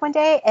going to work one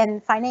day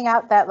and finding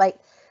out that, like,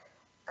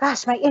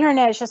 gosh, my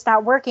internet is just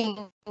not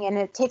working, and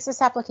it takes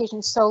this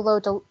application so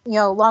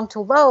long to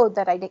load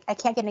that I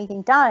can't get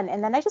anything done,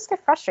 and then I just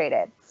get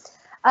frustrated.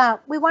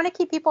 We want to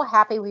keep people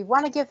happy. We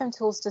want to give them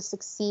tools to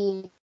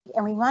succeed,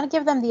 and we want to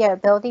give them the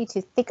ability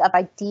to think of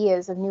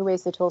ideas of new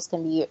ways the tools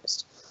can be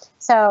used.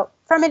 So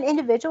from an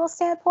individual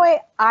standpoint,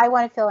 I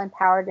want to feel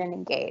empowered and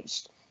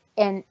engaged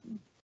in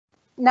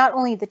not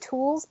only the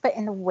tools, but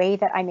in the way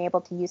that I'm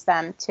able to use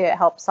them to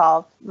help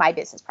solve my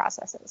business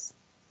processes.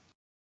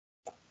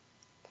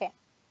 Okay.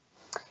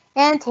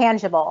 And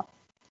tangible,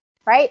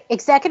 right?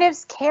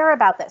 Executives care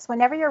about this.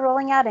 Whenever you're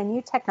rolling out a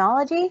new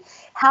technology,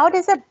 how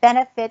does it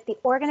benefit the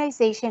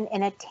organization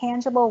in a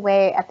tangible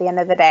way at the end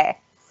of the day?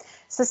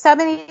 So some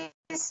of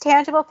these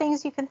tangible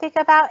things you can think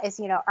about is,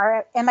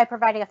 am I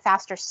providing a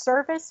faster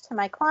service to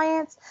my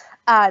clients?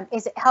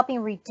 Is it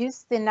helping reduce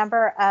the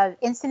number of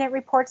incident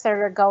reports that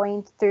are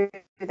going through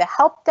the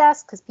help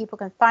desk because people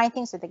can find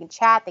things, so they can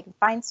chat, they can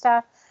find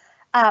stuff?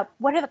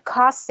 What are the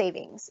cost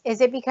savings? Is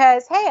it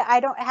because, hey,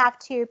 I don't have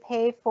to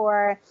pay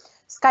for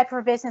Skype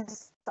for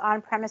Business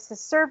on-premises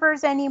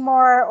servers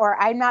anymore, or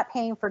I'm not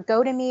paying for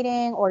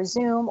GoToMeeting or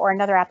Zoom or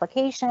another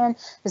application.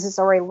 This is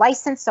already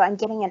licensed, so I'm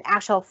getting an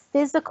actual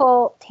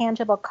physical,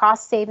 tangible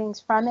cost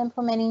savings from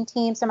implementing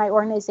Teams in my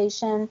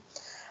organization.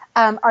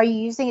 Are you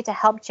using it to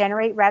help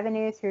generate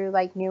revenue through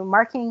like new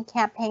marketing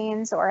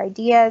campaigns or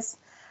ideas?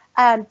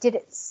 Did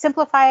it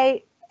simplify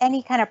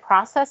any kind of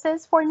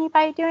processes for me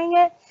by doing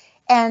it?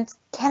 And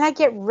can I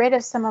get rid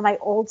of some of my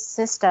old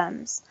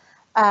systems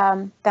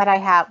that I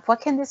have?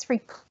 What can this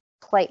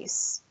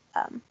replace?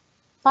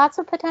 Lots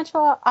of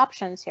potential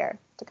options here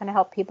to kind of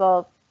help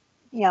people,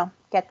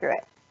 get through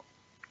it.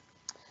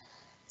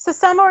 So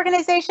some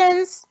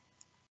organizations,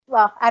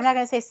 well, I'm not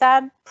going to say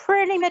some,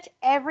 pretty much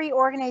every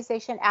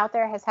organization out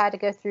there has had to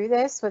go through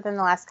this within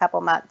the last couple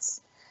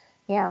months.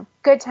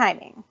 Good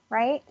timing,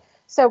 right?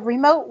 So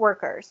remote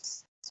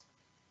workers.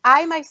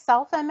 I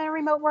myself am a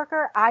remote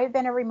worker. I've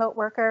been a remote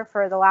worker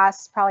for the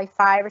last probably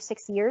 5 or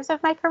 6 years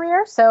of my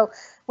career. So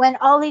when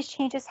all these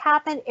changes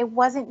happened, it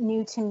wasn't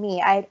new to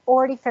me. I had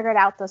already figured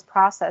out those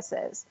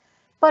processes.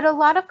 But a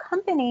lot of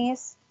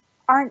companies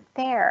aren't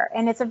there.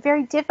 And it's a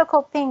very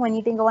difficult thing when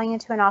you've been going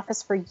into an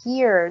office for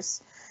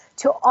years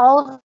to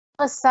all of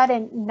a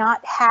sudden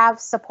not have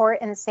support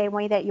in the same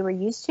way that you were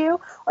used to,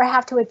 or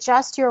have to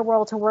adjust your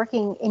world to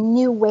working in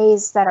new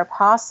ways that are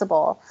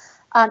possible,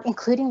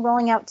 including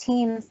rolling out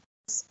Teams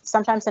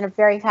sometimes in a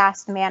very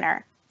fast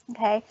manner.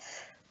 Okay.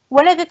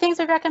 One of the things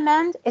I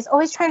recommend is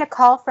always trying to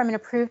call from an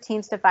approved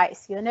Teams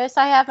device. You'll notice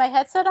I have my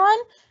headset on.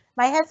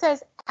 My headset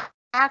is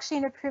actually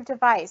an approved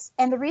device.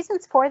 And the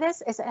reasons for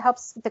this is it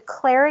helps the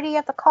clarity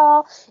of the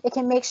call. It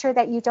can make sure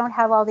that you don't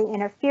have all the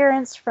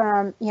interference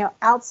from,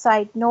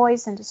 outside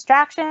noise and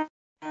distractions.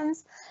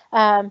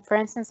 For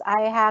instance,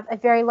 I have a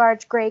very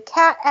large gray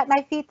cat at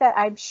my feet that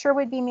I'm sure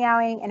would be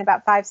meowing in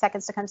about 5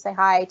 seconds to come say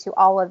hi to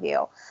all of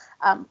you.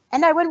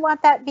 And I wouldn't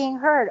want that being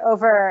heard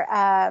over,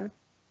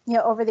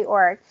 over the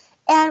org.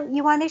 And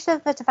you want to make sure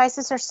that the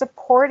devices are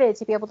supported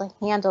to be able to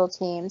handle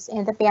Teams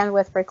and the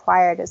bandwidth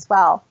required as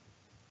well.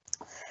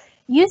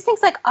 Use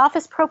things like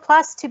Office Pro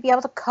Plus to be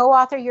able to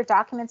co-author your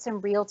documents in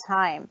real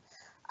time.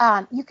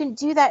 You can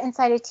do that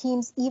inside of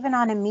Teams, even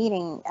on a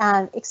meeting,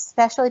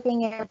 especially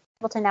being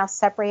able to now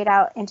separate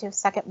out into a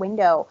second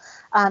window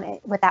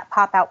with that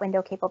pop-out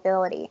window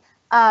capability.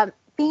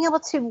 Being able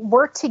to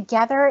work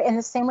together in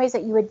the same ways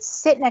that you would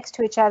sit next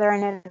to each other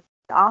in an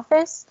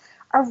office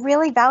are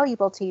really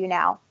valuable to you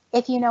now,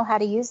 if you know how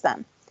to use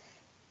them.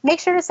 Make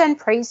sure to send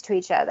praise to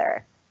each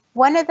other.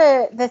 One of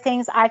the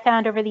things I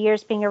found over the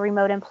years being a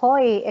remote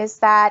employee is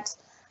that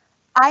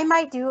I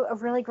might do a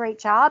really great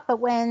job, but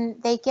when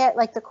they get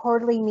like the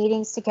quarterly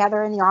meetings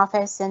together in the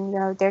office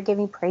and, they're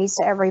giving praise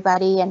to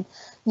everybody and,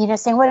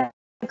 saying what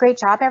a great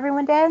job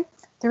everyone did,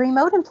 the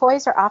remote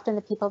employees are often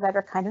the people that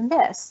are kind of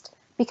missed.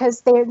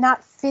 because they're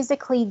not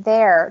physically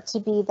there to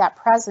be that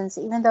presence,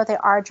 even though they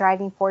are a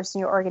driving force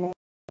in your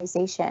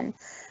organization.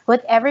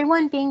 With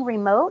everyone being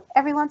remote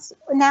every once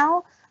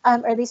now,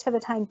 or at least for the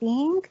time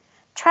being,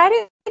 try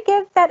to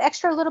give that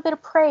extra little bit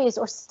of praise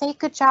or say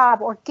good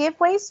job or give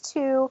ways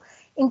to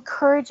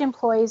encourage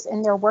employees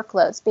in their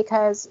workloads,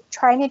 because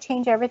trying to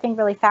change everything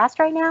really fast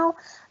right now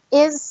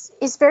is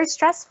very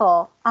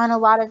stressful on a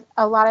lot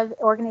of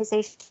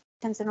organizations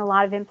and a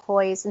lot of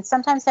employees. And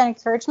sometimes that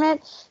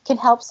encouragement can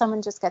help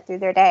someone just get through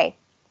their day.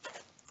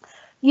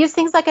 Use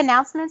things like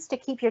announcements to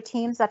keep your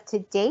teams up to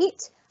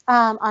date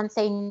on,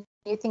 say, new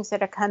things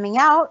that are coming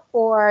out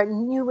or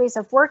new ways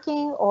of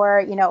working,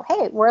 or,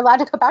 hey, we're allowed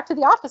to go back to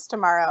the office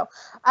tomorrow.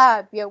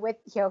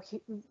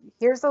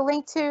 Here's a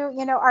link to,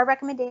 our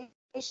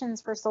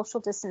recommendations for social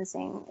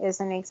distancing is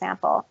an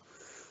example.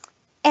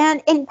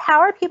 And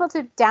empower people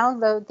to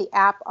download the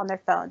app on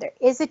their phone. There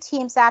is a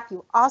Teams app.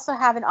 You also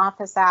have an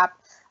Office app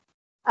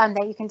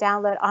that you can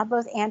download on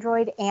both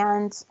Android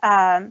and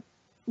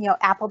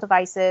Apple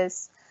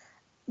devices.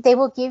 They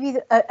will give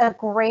you a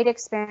great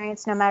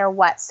experience no matter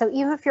what. So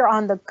even if you're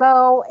on the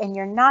go and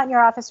you're not in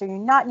your office or you're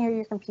not near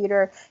your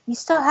computer, you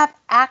still have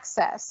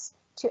access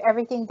to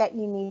everything that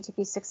you need to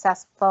be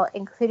successful,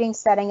 including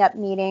setting up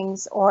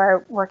meetings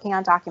or working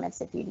on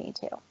documents if you need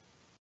to.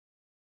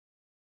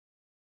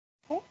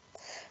 Okay.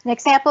 An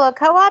example of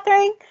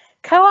co-authoring.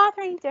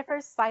 Co-authoring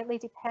differs slightly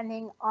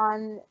depending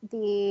on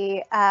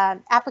the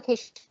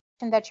application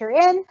that you're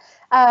in,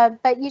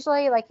 but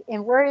usually, like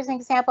in Word as an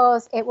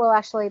example, it will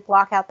actually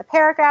block out the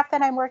paragraph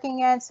that I'm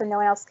working in, so no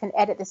one else can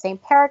edit the same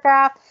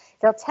paragraph.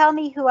 They'll tell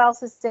me who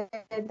else has did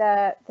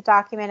the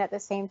document at the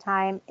same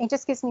time. It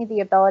just gives me the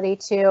ability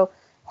to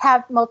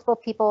have multiple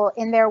people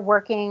in there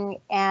working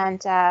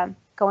and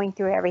going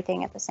through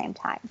everything at the same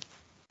time.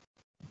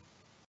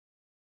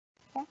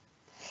 Okay.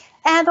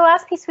 And the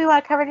last piece we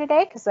want to cover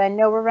today, because I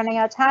know we're running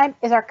out of time,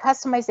 is our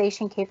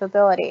customization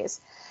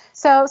capabilities.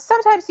 So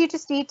sometimes you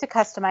just need to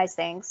customize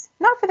things,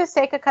 not for the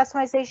sake of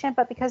customization,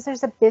 but because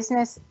there's a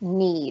business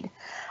need.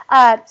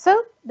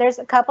 So there's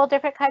a couple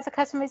different kinds of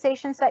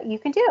customizations that you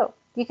can do.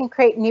 You can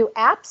create new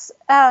apps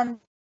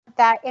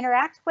that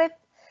interact with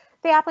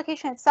the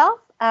application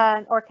itself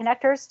or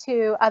connectors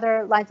to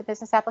other lines of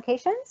business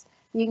applications.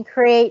 You can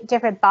create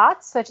different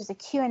bots, such as a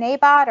Q&A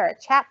bot or a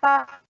chat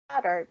bot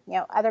or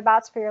other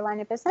bots for your line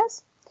of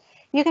business.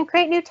 You can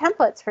create new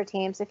templates for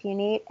teams if you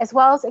need, as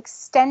well as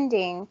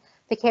extending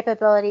the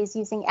capabilities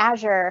using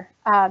Azure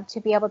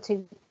to be able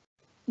to,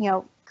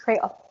 create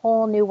a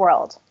whole new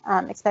world,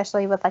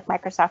 especially with like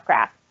Microsoft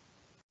Graph.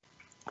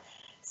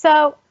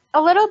 So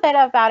a little bit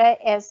about it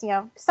is,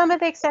 some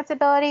of the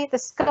extensibility, the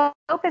scope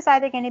is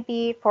either going to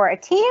be for a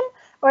team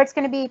or it's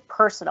going to be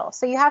personal.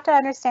 So you have to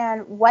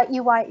understand what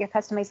you want your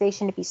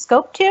customization to be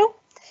scoped to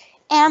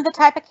and the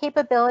type of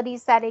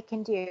capabilities that it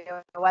can do,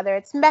 whether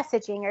it's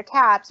messaging or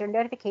tabs or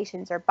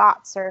notifications or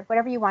bots or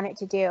whatever you want it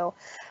to do.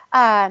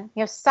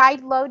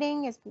 Side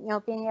loading is,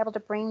 being able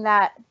to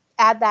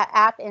add that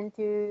app in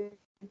through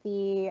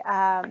the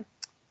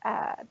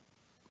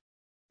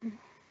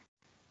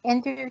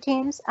in through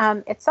Teams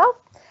itself.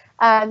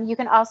 You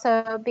can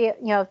also be,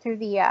 through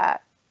the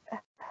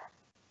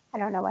I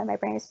don't know why my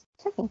brain is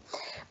ticking,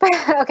 but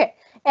okay.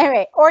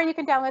 Anyway, or you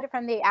can download it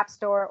from the App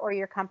Store or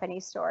your company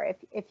store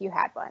if you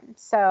had one.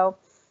 So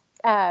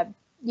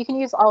you can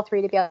use all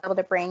three to be able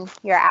to bring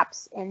your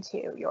apps into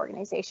your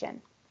organization.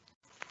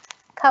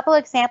 A couple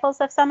examples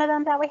of some of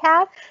them that we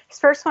have. This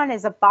first one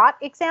is a bot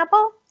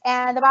example,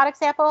 and the bot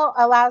example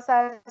allows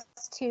us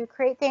to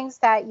create things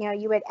that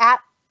you would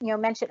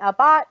mention a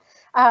bot,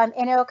 and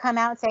it'll come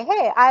out and say,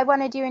 hey, I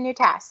want to do a new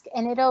task,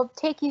 and it'll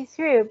take you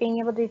through being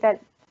able to do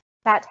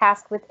that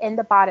task within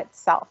the bot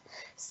itself.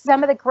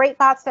 Some of the great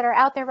bots that are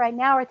out there right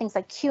now are things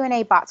like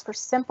Q&A bots for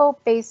simple,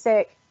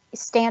 basic,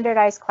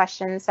 standardized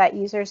questions that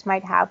users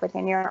might have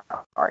within your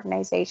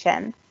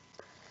organization.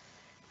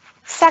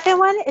 Second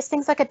one is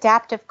things like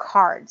adaptive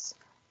cards.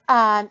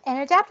 And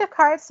adaptive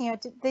cards,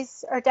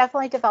 these are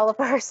definitely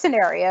developer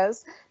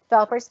scenarios.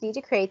 Developers need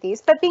to create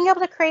these, but being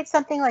able to create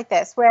something like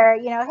this where,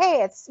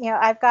 hey, it's,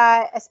 I've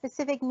got a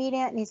specific meeting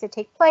that needs to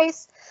take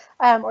place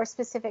or a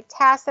specific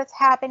task that's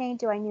happening.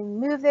 Do I need to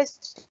move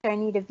this? Do I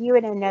need to view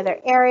it in another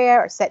area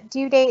or set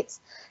due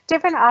dates?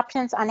 Different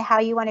options on how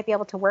you want to be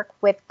able to work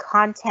with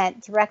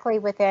content directly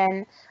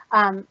within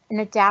an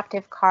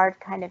adaptive card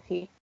kind of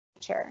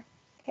feature.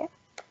 Okay.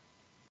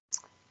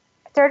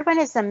 Third one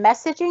is the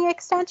messaging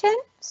extension.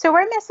 So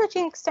where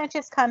messaging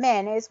extensions come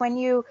in is when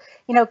you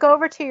go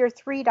over to your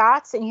three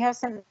dots and you have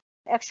some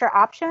extra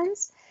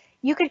options.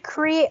 You could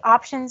create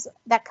options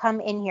that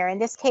come in here. In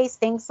this case,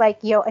 things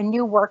like a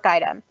new work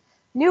item.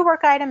 New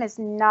work item is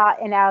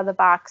not an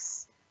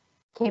out-of-the-box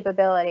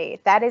capability.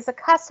 That is a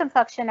custom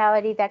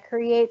functionality that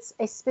creates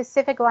a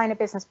specific line of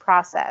business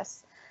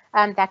process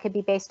that could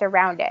be based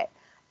around it.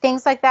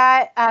 Things like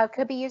that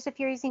could be used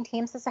if you're using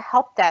Teams as a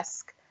help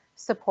desk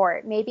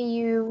support. Maybe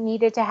you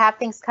needed to have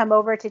things come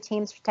over to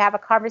Teams to have a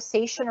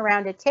conversation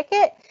around a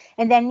ticket,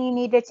 and then you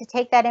needed to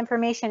take that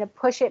information and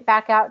push it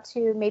back out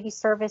to maybe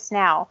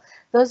ServiceNow.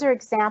 Those are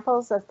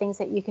examples of things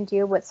that you can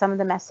do with some of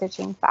the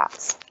messaging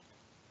bots.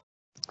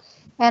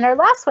 And our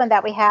last one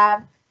that we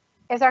have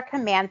is our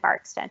command bar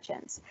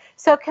extensions.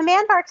 So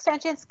command bar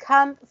extensions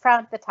come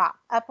from the top,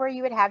 up where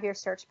you would have your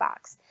search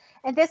box.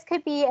 And this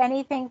could be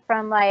anything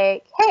from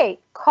like, hey,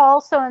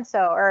 call so-and-so,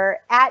 or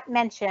at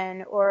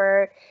mention,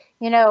 or,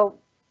 you know,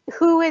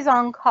 who is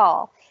on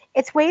call.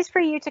 It's ways for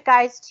you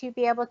guys to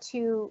be able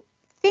to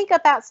think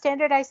about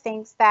standardized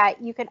things that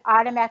you can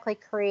automatically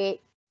create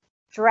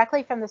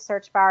directly from the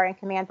search bar and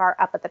command bar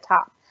up at the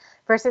top,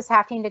 versus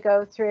having to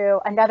go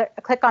through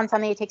click on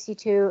something that takes you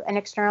to an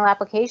external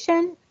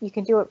application. You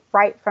can do it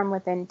right from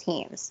within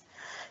Teams.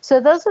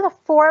 So those are the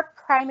 4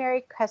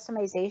 primary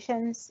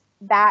customizations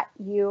that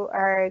you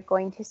are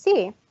going to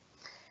see.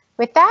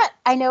 With that,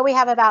 I know we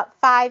have about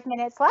 5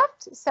 minutes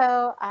left,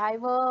 so I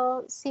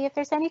will see if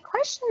there's any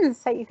questions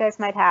that you guys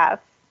might have.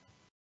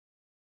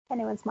 If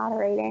anyone's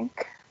moderating.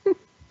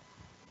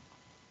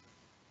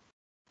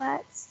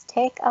 Let's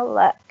take a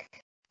look.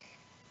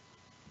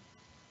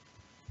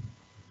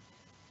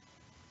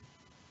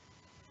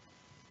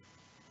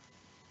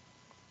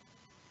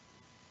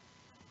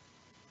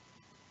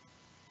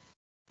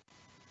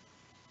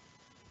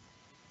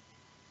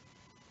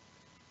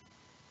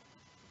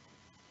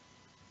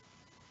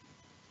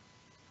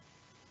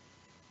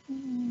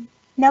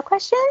 No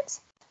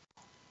questions?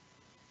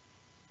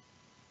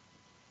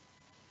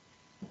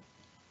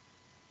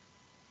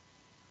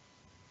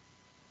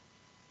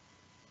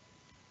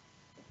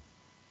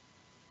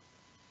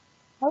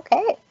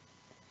 Okay.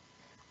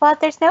 Well, if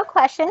there's no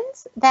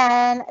questions,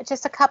 then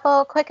just a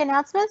couple quick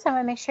announcements I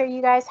want to make sure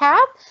you guys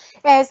have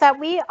is that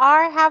we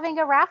are having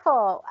a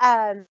raffle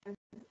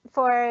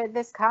for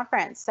this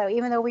conference. So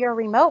even though we are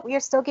remote, we are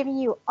still giving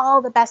you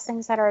all the best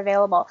things that are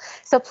available.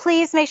 So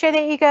please make sure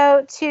that you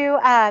go to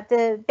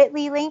the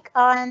bit.ly link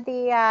on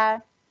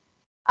the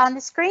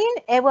screen.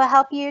 It will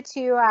help you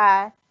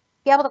to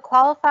be able to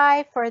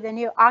qualify for the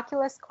new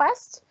Oculus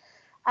Quest.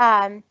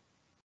 And,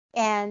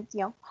 you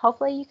know,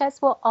 hopefully you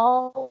guys will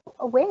all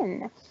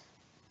win.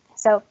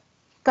 So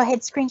go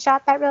ahead,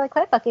 screenshot that really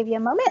quick. I'll give you a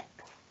moment.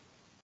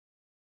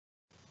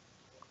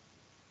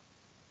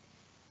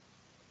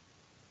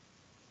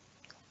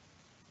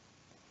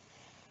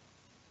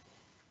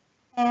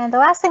 And the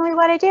last thing we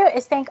want to do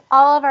is thank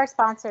all of our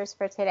sponsors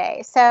for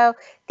today. So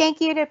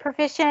thank you to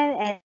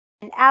Proficient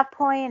and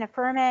AvePoint and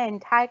Affirma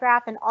and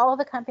Tygraph and all of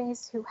the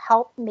companies who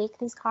help make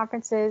these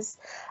conferences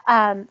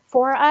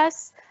for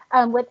us.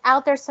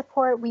 Without their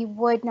support, we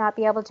would not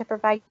be able to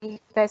provide you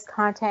guys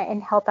content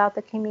and help out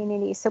the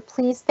community. So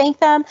please thank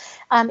them.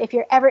 If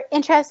you're ever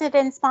interested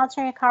in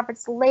sponsoring a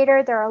conference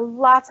later, there are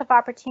lots of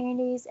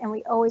opportunities, and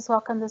we always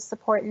welcome the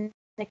support in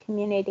the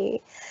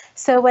community.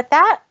 So with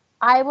that,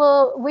 I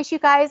will wish you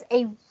guys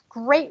a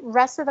great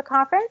rest of the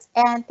conference,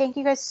 and thank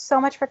you guys so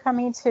much for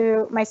coming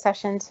to my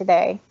session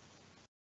today.